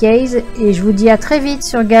Mystic Case. Et je vous dis à très vite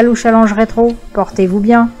sur Galou Challenge Rétro. Portez-vous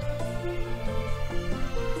bien.